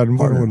to I got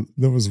one.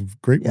 That was a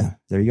great one. Yeah,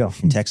 there you go.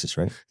 In Texas,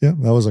 right? Yeah,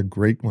 that was a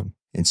great one.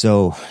 And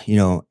so,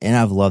 and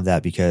I've loved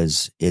that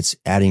because it's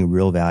adding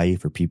real value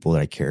for people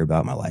that I care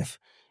about in my life.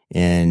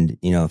 And,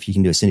 if you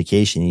can do a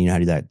syndication and you know how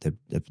to do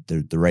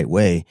that the right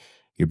way,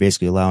 you're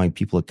basically allowing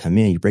people to come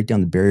in. You break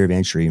down the barrier of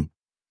entry.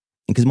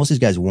 Because most of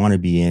these guys want to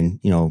be in,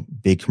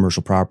 big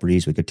commercial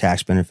properties with good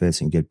tax benefits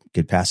and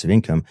good passive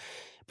income,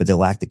 but they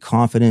lack the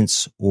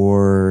confidence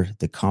or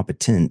the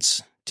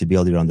competence to be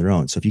able to do it on their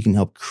own. So if you can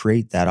help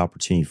create that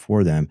opportunity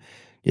for them,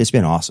 it's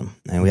been awesome.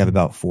 And we have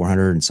about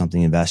 400 and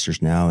something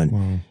investors now.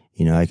 And,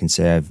 I can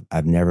say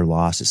I've never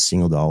lost a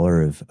single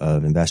dollar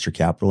of investor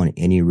capital in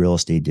any real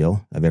estate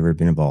deal I've ever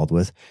been involved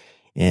with.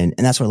 And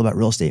that's what I love about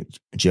real estate,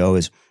 Joe,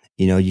 is,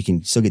 you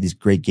can still get these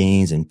great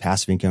gains and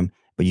passive income,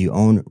 but you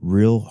own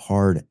real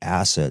hard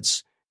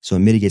assets. So it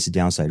mitigates the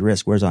downside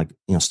risk. Whereas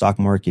stock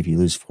market, if you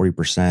lose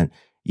 40%,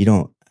 you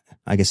don't,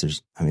 I guess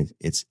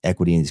it's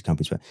equity in these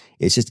companies, but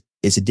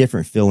it's a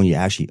different feel when you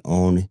actually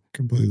own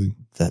completely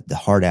the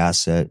hard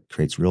asset,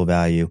 creates real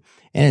value.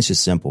 And it's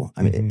just simple.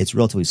 It's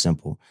relatively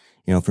simple.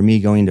 For me,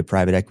 going into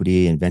private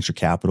equity and venture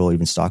capital,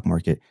 even stock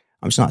market,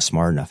 I'm just not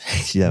smart enough.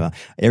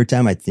 Every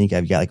time I think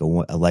I've got like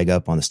a leg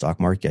up on the stock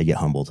market, I get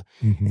humbled.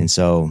 And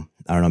so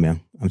I don't know,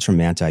 man. I'm from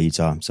Manti,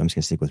 Utah, so I'm just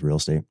going to stick with real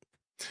estate.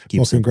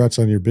 Congrats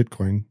on your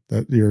Bitcoin,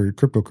 your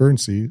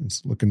cryptocurrency.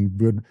 It's looking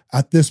good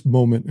at this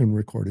moment in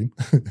recording.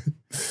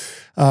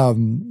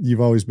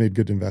 You've always made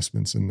good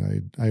investments,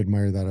 and I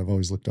admire that. I've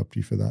always looked up to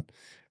you for that.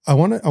 I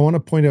want to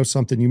point out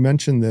something. You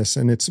mentioned this,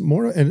 and it's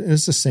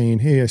a saying,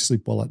 hey, I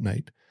sleep well at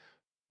night.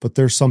 But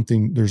there's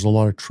a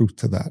lot of truth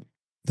to that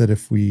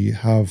if we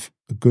have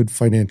a good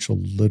financial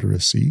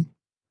literacy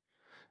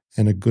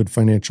and a good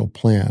financial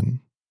plan,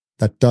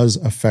 that does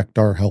affect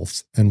our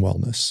health and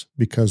wellness,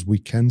 because we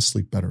can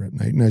sleep better at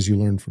night. And as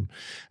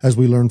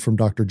we learned from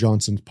Dr.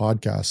 Johnson's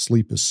podcast,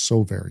 sleep is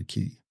so very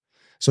key.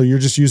 So you're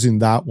just using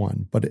that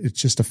one, but it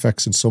just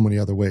affects in so many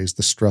other ways,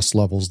 the stress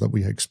levels that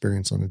we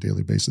experience on a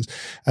daily basis.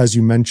 As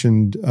you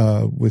mentioned,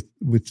 with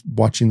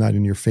watching that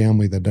in your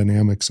family, the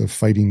dynamics of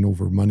fighting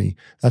over money,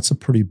 that's a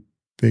pretty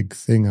big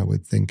thing, I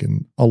would think.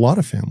 In a lot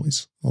of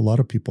families, a lot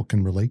of people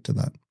can relate to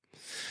that.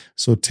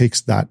 So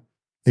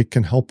it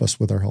can help us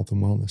with our health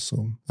and wellness.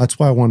 So that's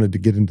why I wanted to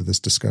get into this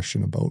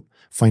discussion about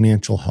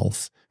financial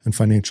health and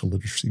financial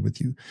literacy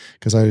with you,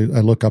 because I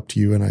look up to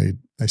you and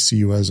I see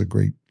you as a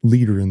great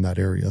leader in that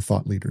area, a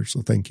thought leader.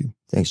 So thank you.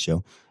 Thanks,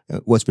 Joe.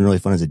 What's been really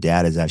fun as a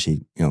dad is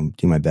actually,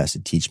 do my best to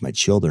teach my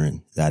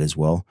children that as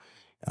well.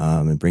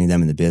 and bringing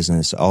them in the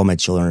business. All my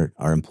children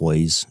are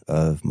employees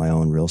of my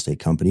own real estate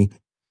company.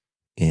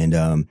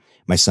 And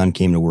my son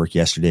came to work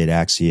yesterday at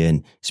Axia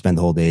and spent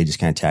the whole day just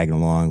kind of tagging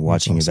along,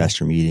 watching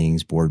investor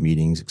meetings, board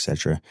meetings,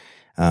 etc.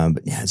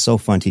 But yeah, it's so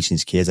fun teaching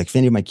these kids. Like if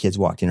any of my kids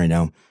walked in right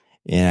now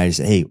and I just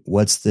say, hey,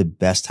 what's the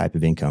best type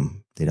of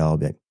income? They'd all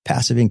be like,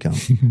 passive income.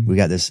 We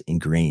got this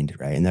ingrained,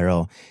 right? And they're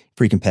all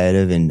pretty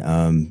competitive. And,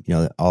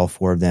 all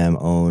four of them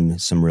own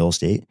some real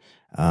estate.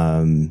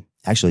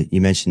 Actually,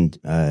 you mentioned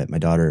my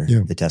daughter,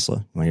 the Tesla.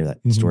 You want to hear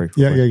that story?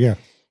 Yeah.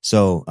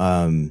 So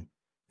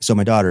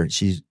my daughter,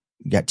 she's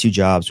got 2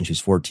 jobs when she was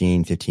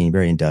 14, 15,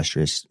 very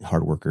industrious,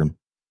 hard worker.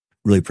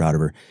 Really proud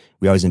of her.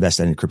 We always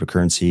invested in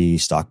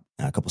cryptocurrency,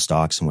 a couple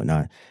stocks and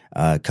whatnot.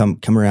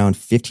 Come around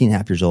 15 and a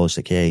half years old, she's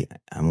like, hey,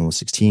 I'm almost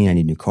 16. I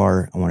need a new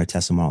car. I want a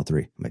Tesla Model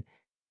 3. I'm like,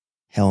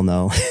 hell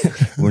no,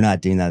 we're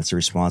not doing that. It's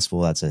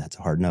irresponsible. That's a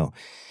hard no.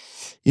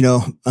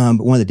 But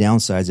one of the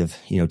downsides of,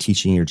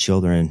 teaching your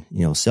children,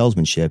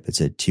 salesmanship,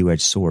 it's a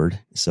 2-edged sword.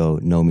 So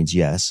no means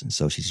yes.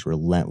 So she's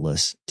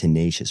relentless,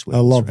 tenacious with I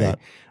love that.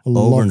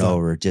 Over and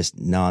over, just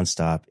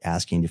nonstop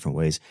asking different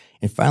ways.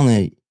 And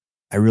finally,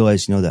 I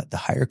realized, that the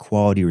higher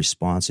quality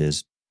response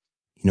is,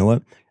 you know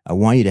what? I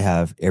want you to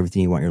have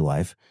everything you want in your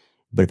life.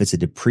 But if it's a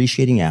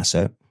depreciating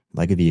asset,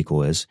 like a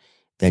vehicle is,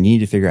 then you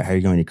need to figure out how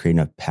you're going to create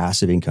enough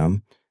passive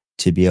income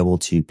to be able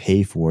to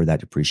pay for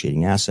that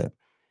depreciating asset.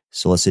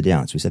 So let's sit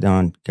down. So we sat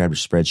down, grabbed a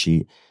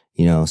spreadsheet,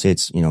 say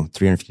it's,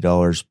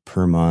 $350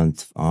 per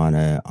month on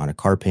a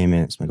car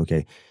payment. It's like,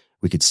 okay,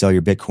 we could sell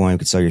your Bitcoin, we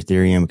could sell your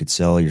Ethereum, we could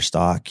sell your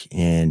stock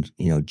and,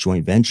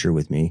 joint venture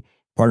with me,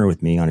 partner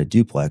with me on a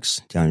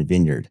duplex down in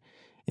Vineyard.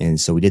 And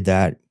so we did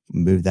that,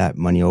 moved that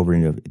money over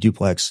into a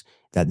duplex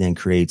that then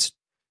creates,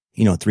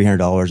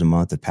 $300 a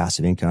month of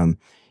passive income.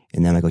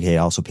 And then like, okay,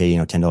 I also pay,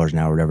 $10 an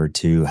hour or whatever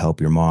to help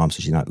your mom.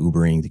 So she's not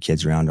Ubering the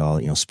kids around all,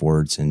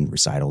 sports and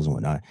recitals and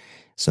whatnot.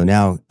 So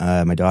now,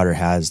 my daughter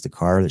has the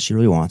car that she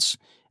really wants.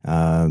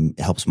 It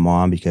helps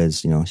mom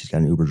because, she's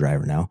got an Uber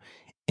driver now.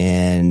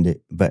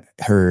 But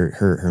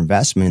her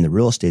investment in the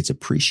real estate's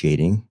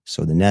appreciating.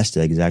 So the nest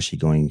egg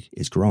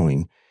is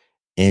growing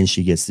and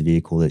she gets the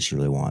vehicle that she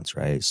really wants.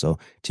 Right. So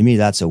to me,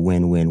 that's a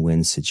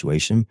win-win-win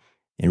situation.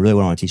 And really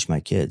what I want to teach my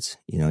kids,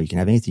 you can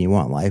have anything you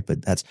want in life,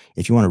 but that's,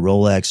 if you want a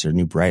Rolex or a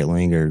new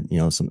Breitling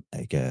or, some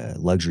like a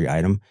luxury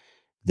item,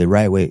 the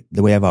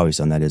way I've always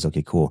done that is,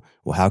 okay, cool.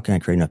 Well, how can I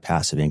create enough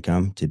passive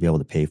income to be able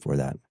to pay for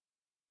that?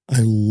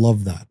 I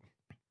love that.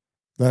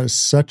 That is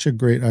such a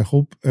great, I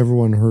hope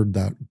everyone heard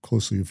that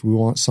closely. If we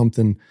want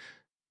something,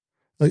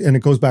 and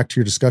it goes back to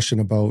your discussion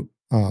about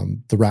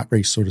the rat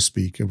race, so to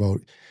speak,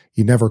 about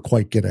you never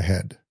quite get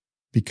ahead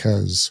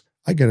because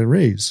I get a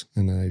raise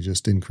and then I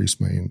just increase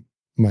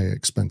my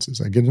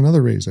expenses. I get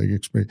another raise. I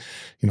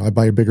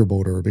buy a bigger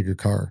boat or a bigger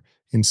car.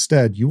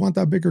 Instead, you want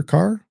that bigger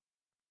car?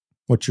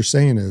 What you're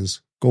saying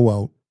is go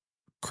out,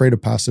 create a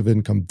passive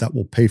income that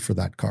will pay for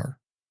that car.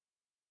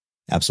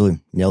 Absolutely.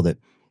 Nailed it.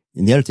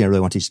 And the other thing I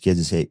really want to teach kids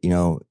is, hey,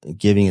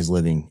 giving is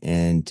living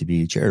and to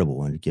be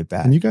charitable and to give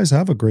back. And you guys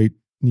have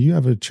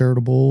a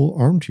charitable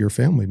arm to your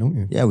family, don't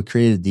you? Yeah. We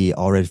created the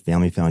ALLRED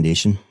Family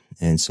Foundation.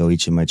 And so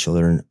each of my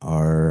children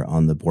are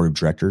on the board of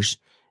directors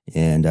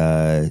and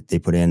they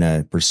put in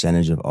a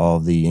percentage of all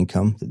of the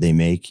income that they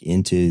make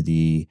into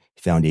the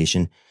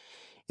foundation.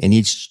 And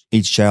each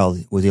child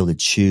was able to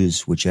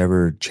choose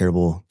whichever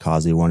charitable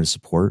cause they wanted to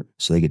support.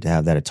 So they get to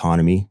have that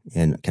autonomy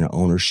and kind of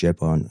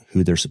ownership on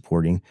who they're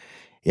supporting.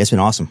 It's been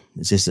awesome.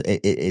 It's just,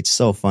 it's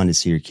so fun to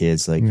see your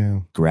kids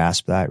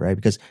grasp that, right?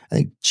 Because I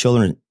think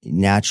children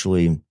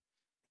naturally,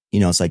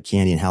 it's like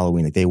candy and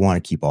Halloween. Like they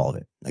want to keep all of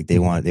it. Like they're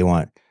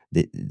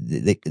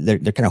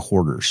kind of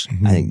hoarders,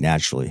 I think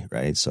naturally,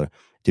 right? So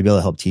to be able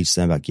to help teach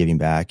them about giving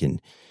back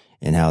and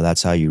how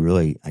that's how you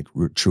really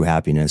true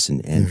happiness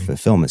and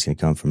fulfillment is going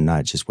to come from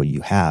not just what you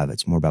have.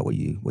 It's more about what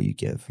you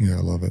give. Yeah. I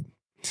love it.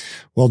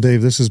 Well,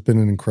 Dave, this has been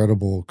an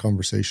incredible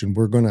conversation.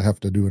 We're going to have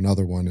to do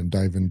another one and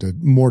dive into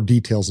more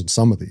details in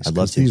some of these. I'd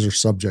love to. These are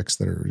subjects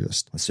that are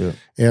just, let's do it.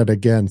 And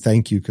again,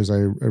 thank you. Cause I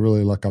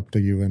really look up to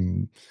you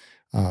and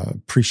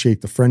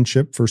appreciate the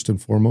friendship first and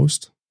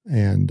foremost.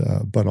 And,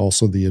 but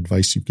also the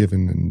advice you've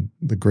given and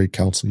the great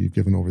counsel you've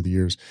given over the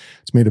years.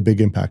 It's made a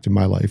big impact in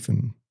my life.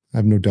 And I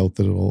have no doubt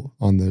that it'll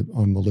on the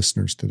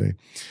listeners today.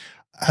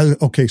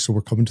 Okay. So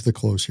we're coming to the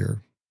close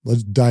here.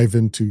 Let's dive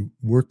into,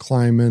 we're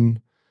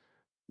climbing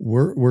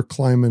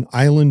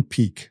Island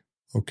Peak.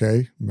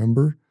 Okay.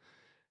 Remember?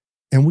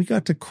 And we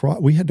had to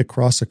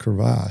cross a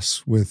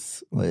crevasse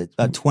with it's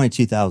about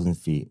 22,000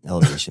 feet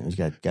elevation. We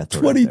got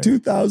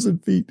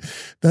 22,000 feet.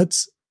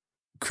 That's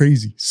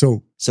crazy.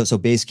 So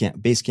base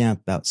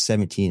camp about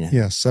 17.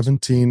 Yeah.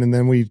 17. And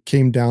then we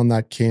came down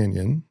that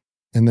canyon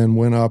and then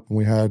went up and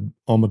we had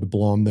Alma de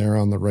Blom there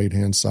on the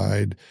right-hand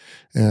side,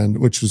 and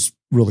which was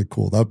really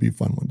cool. That'd be a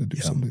fun one to do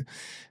someday.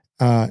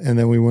 And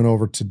then we went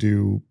over to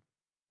do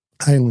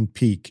Island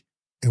Peak,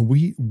 and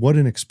what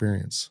an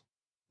experience.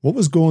 What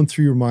was going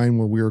through your mind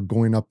when we were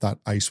going up that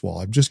ice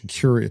wall? I'm just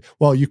curious.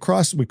 Well, we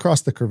crossed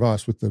the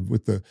crevasse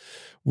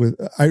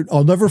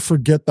I'll never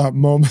forget that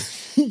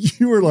moment.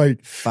 You were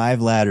like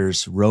 5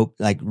 ladders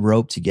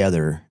roped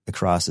together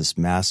across this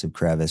massive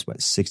crevice,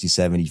 60,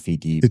 70 feet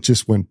deep. It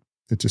just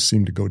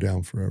seemed to go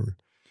down forever.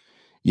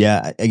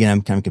 Yeah. Again,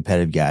 I'm kind of a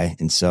competitive guy.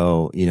 And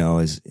so,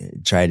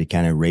 tried to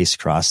kind of race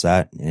across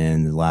that.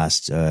 And the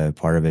last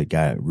part of it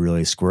got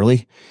really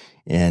squirrely.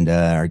 And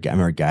our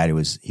guide, he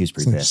was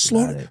pretty pissed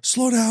about it.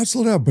 Slow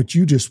down. But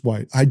you just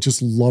went. I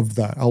just loved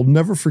that. I'll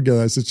never forget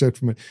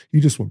that.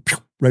 You just went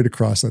right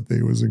across that thing.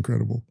 It was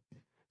incredible.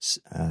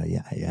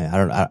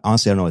 Yeah.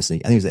 Honestly, I don't know what to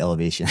think. I think it was the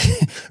elevation.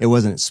 It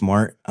wasn't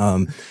smart.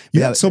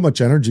 You had so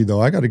much energy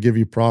though. I got to give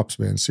you props,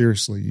 man.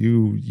 Seriously.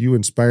 You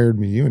inspired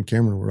me. You and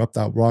Cameron were up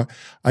that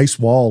ice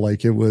wall.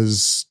 Like it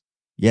was.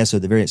 Yeah. So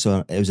it was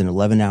an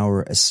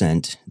 11-hour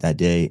ascent that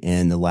day.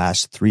 And the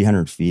last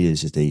 300 feet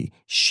is just a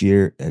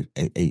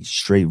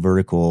straight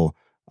vertical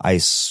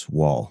ice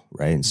wall.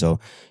 Right. And so,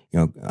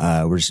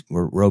 we're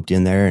roped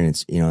in there and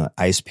it's,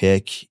 ice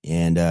pick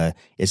and,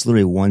 it's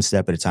literally one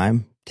step at a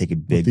time. Take a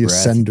big breath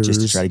ascenders. Just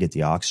to try to get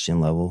the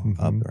oxygen level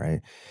up. Right.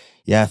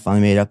 Yeah.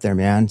 Finally made it up there,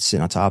 man.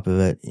 Sitting on top of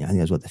it. I think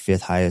it was the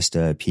 5th highest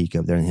peak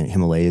up there in the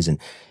Himalayas, and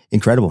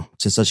incredible.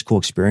 It's just such a cool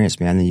experience,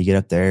 man. And then you get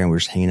up there and we're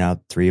just hanging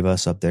out, 3 of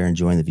us up there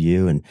enjoying the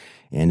view.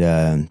 And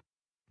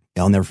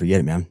I'll never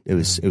forget it, man. It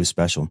was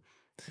special.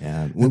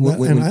 Yeah.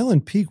 And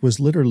Island Peak was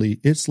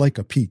literally, it's like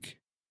a peak.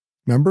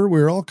 Remember,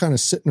 we were all kind of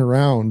sitting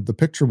around. The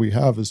picture we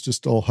have is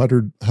just all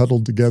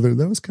huddled together.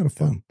 That was kind of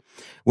fun.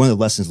 One of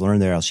the lessons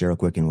learned there, I'll share real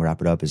quick and we'll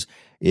wrap it up,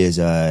 is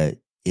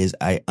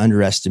I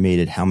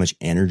underestimated how much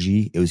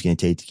energy it was going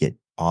to take to get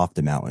off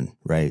the mountain,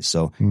 right?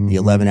 So the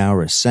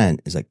 11-hour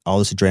ascent is like all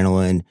this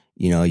adrenaline,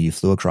 you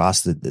flew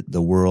across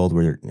the world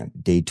where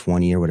day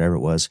 20 or whatever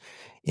it was.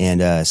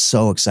 And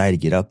so excited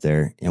to get up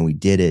there, and we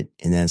did it.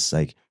 And then it's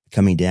like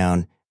coming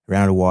down,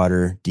 ran out of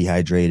water,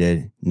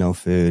 dehydrated, no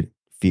food,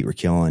 feet were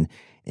killing.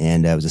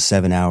 And it was a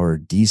 7-hour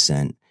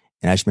descent.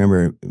 And I just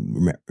remember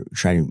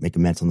trying to make a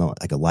mental note,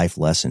 like a life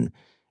lesson.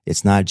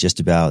 It's not just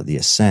about the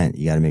ascent.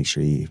 You got to make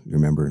sure you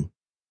remember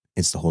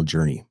it's the whole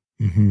journey.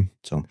 Mm-hmm.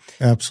 So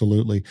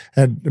absolutely.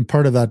 And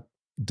part of that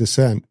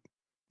descent,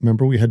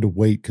 remember we had to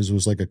wait because it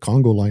was like a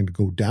Congo line to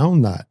go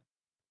down that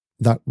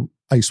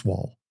ice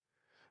wall.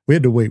 We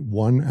had to wait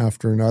one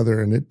after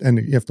another, and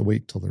you have to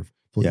wait till they're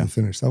completely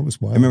finished. That was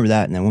wild. I remember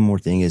that. And then one more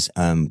thing is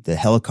the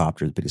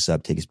helicopter that picked us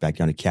up, take us back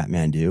down to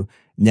Kathmandu.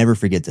 Never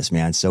forget this,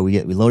 man. So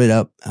we loaded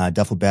up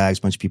duffel bags,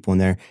 a bunch of people in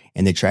there,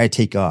 and they try to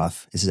take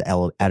off. This is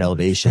at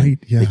elevation. Right,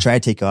 yeah. They try to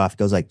take off. It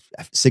goes like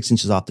 6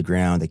 inches off the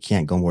ground. They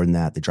can't go more than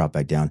that. They drop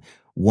back down.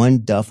 One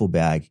duffel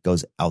bag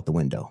goes out the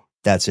window.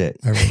 That's it.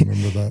 I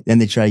remember that. Then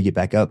they try to get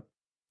back up,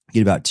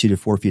 get about 2 to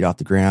 4 feet off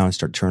the ground,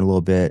 start turning a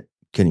little bit.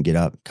 Couldn't get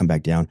up, come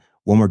back down.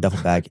 One more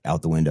duffel bag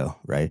out the window,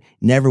 right?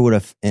 Never would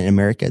have, in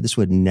America, this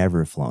would never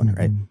have flown,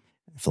 right?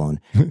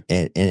 Flown.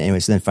 And anyway,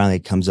 so then finally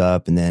it comes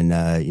up and then,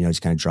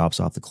 just kind of drops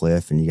off the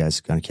cliff and you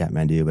guys kind of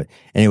Kathmandu. But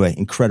anyway,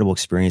 incredible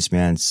experience,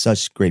 man.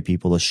 Such great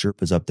people. The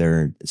Sherpas up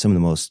there, some of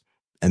the most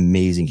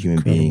amazing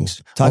human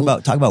beings. Talk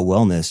about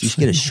wellness. You should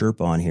get a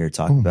Sherpa on here,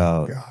 talk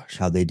about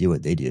how they do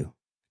what they do.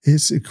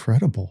 It's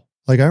incredible.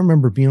 Like I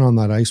remember being on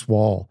that ice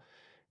wall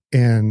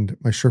and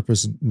my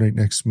Sherpa's right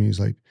next to me. He's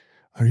like,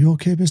 "Are you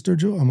okay, Mr.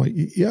 Joe?" I'm like,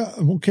 "Yeah,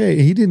 I'm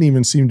okay." He didn't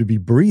even seem to be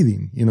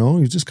breathing, he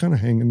was just kind of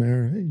hanging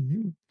there. Hey,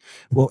 you.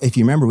 Well, if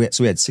you remember, we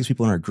had 6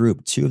 people in our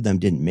group. 2 of them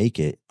didn't make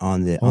it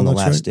on the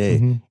last day.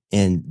 Mm-hmm.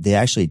 And they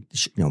actually,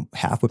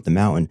 half whipped the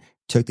mountain,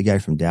 took the guy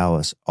from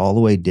Dallas all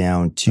the way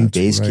down to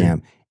base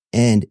camp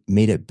and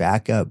made it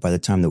back up by the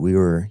time that we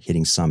were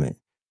hitting summit.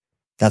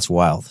 That's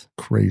wild.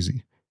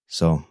 Crazy.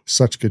 So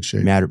such good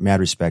shape. Mad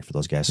respect for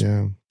those guys.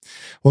 Yeah.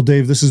 Well,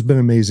 Dave, this has been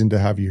amazing to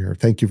have you here.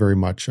 Thank you very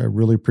much. I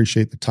really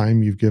appreciate the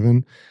time you've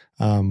given.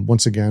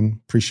 Once again,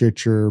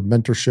 appreciate your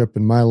mentorship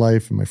in my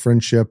life and my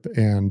friendship,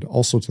 and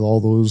also to all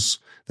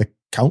the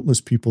countless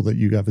people that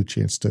you have a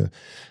chance to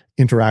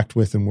interact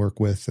with and work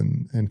with.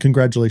 And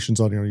congratulations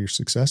on your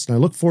success. And I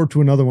look forward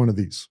to another one of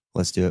these.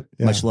 Let's do it.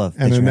 Yeah. Much love.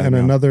 And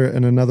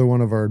another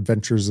one of our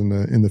adventures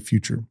in the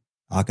future.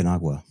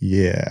 Aconcagua.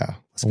 Yeah.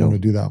 I want to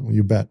do that one.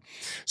 You bet.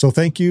 So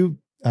thank you.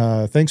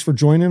 Thanks for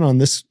joining on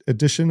this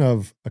edition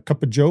of A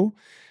Cup of Joe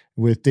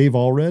with Dave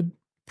ALLRED.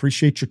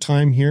 Appreciate your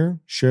time here.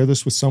 Share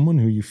this with someone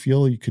who you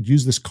feel you could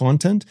use this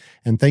content.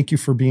 And thank you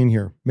for being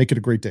here. Make it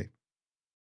a great day.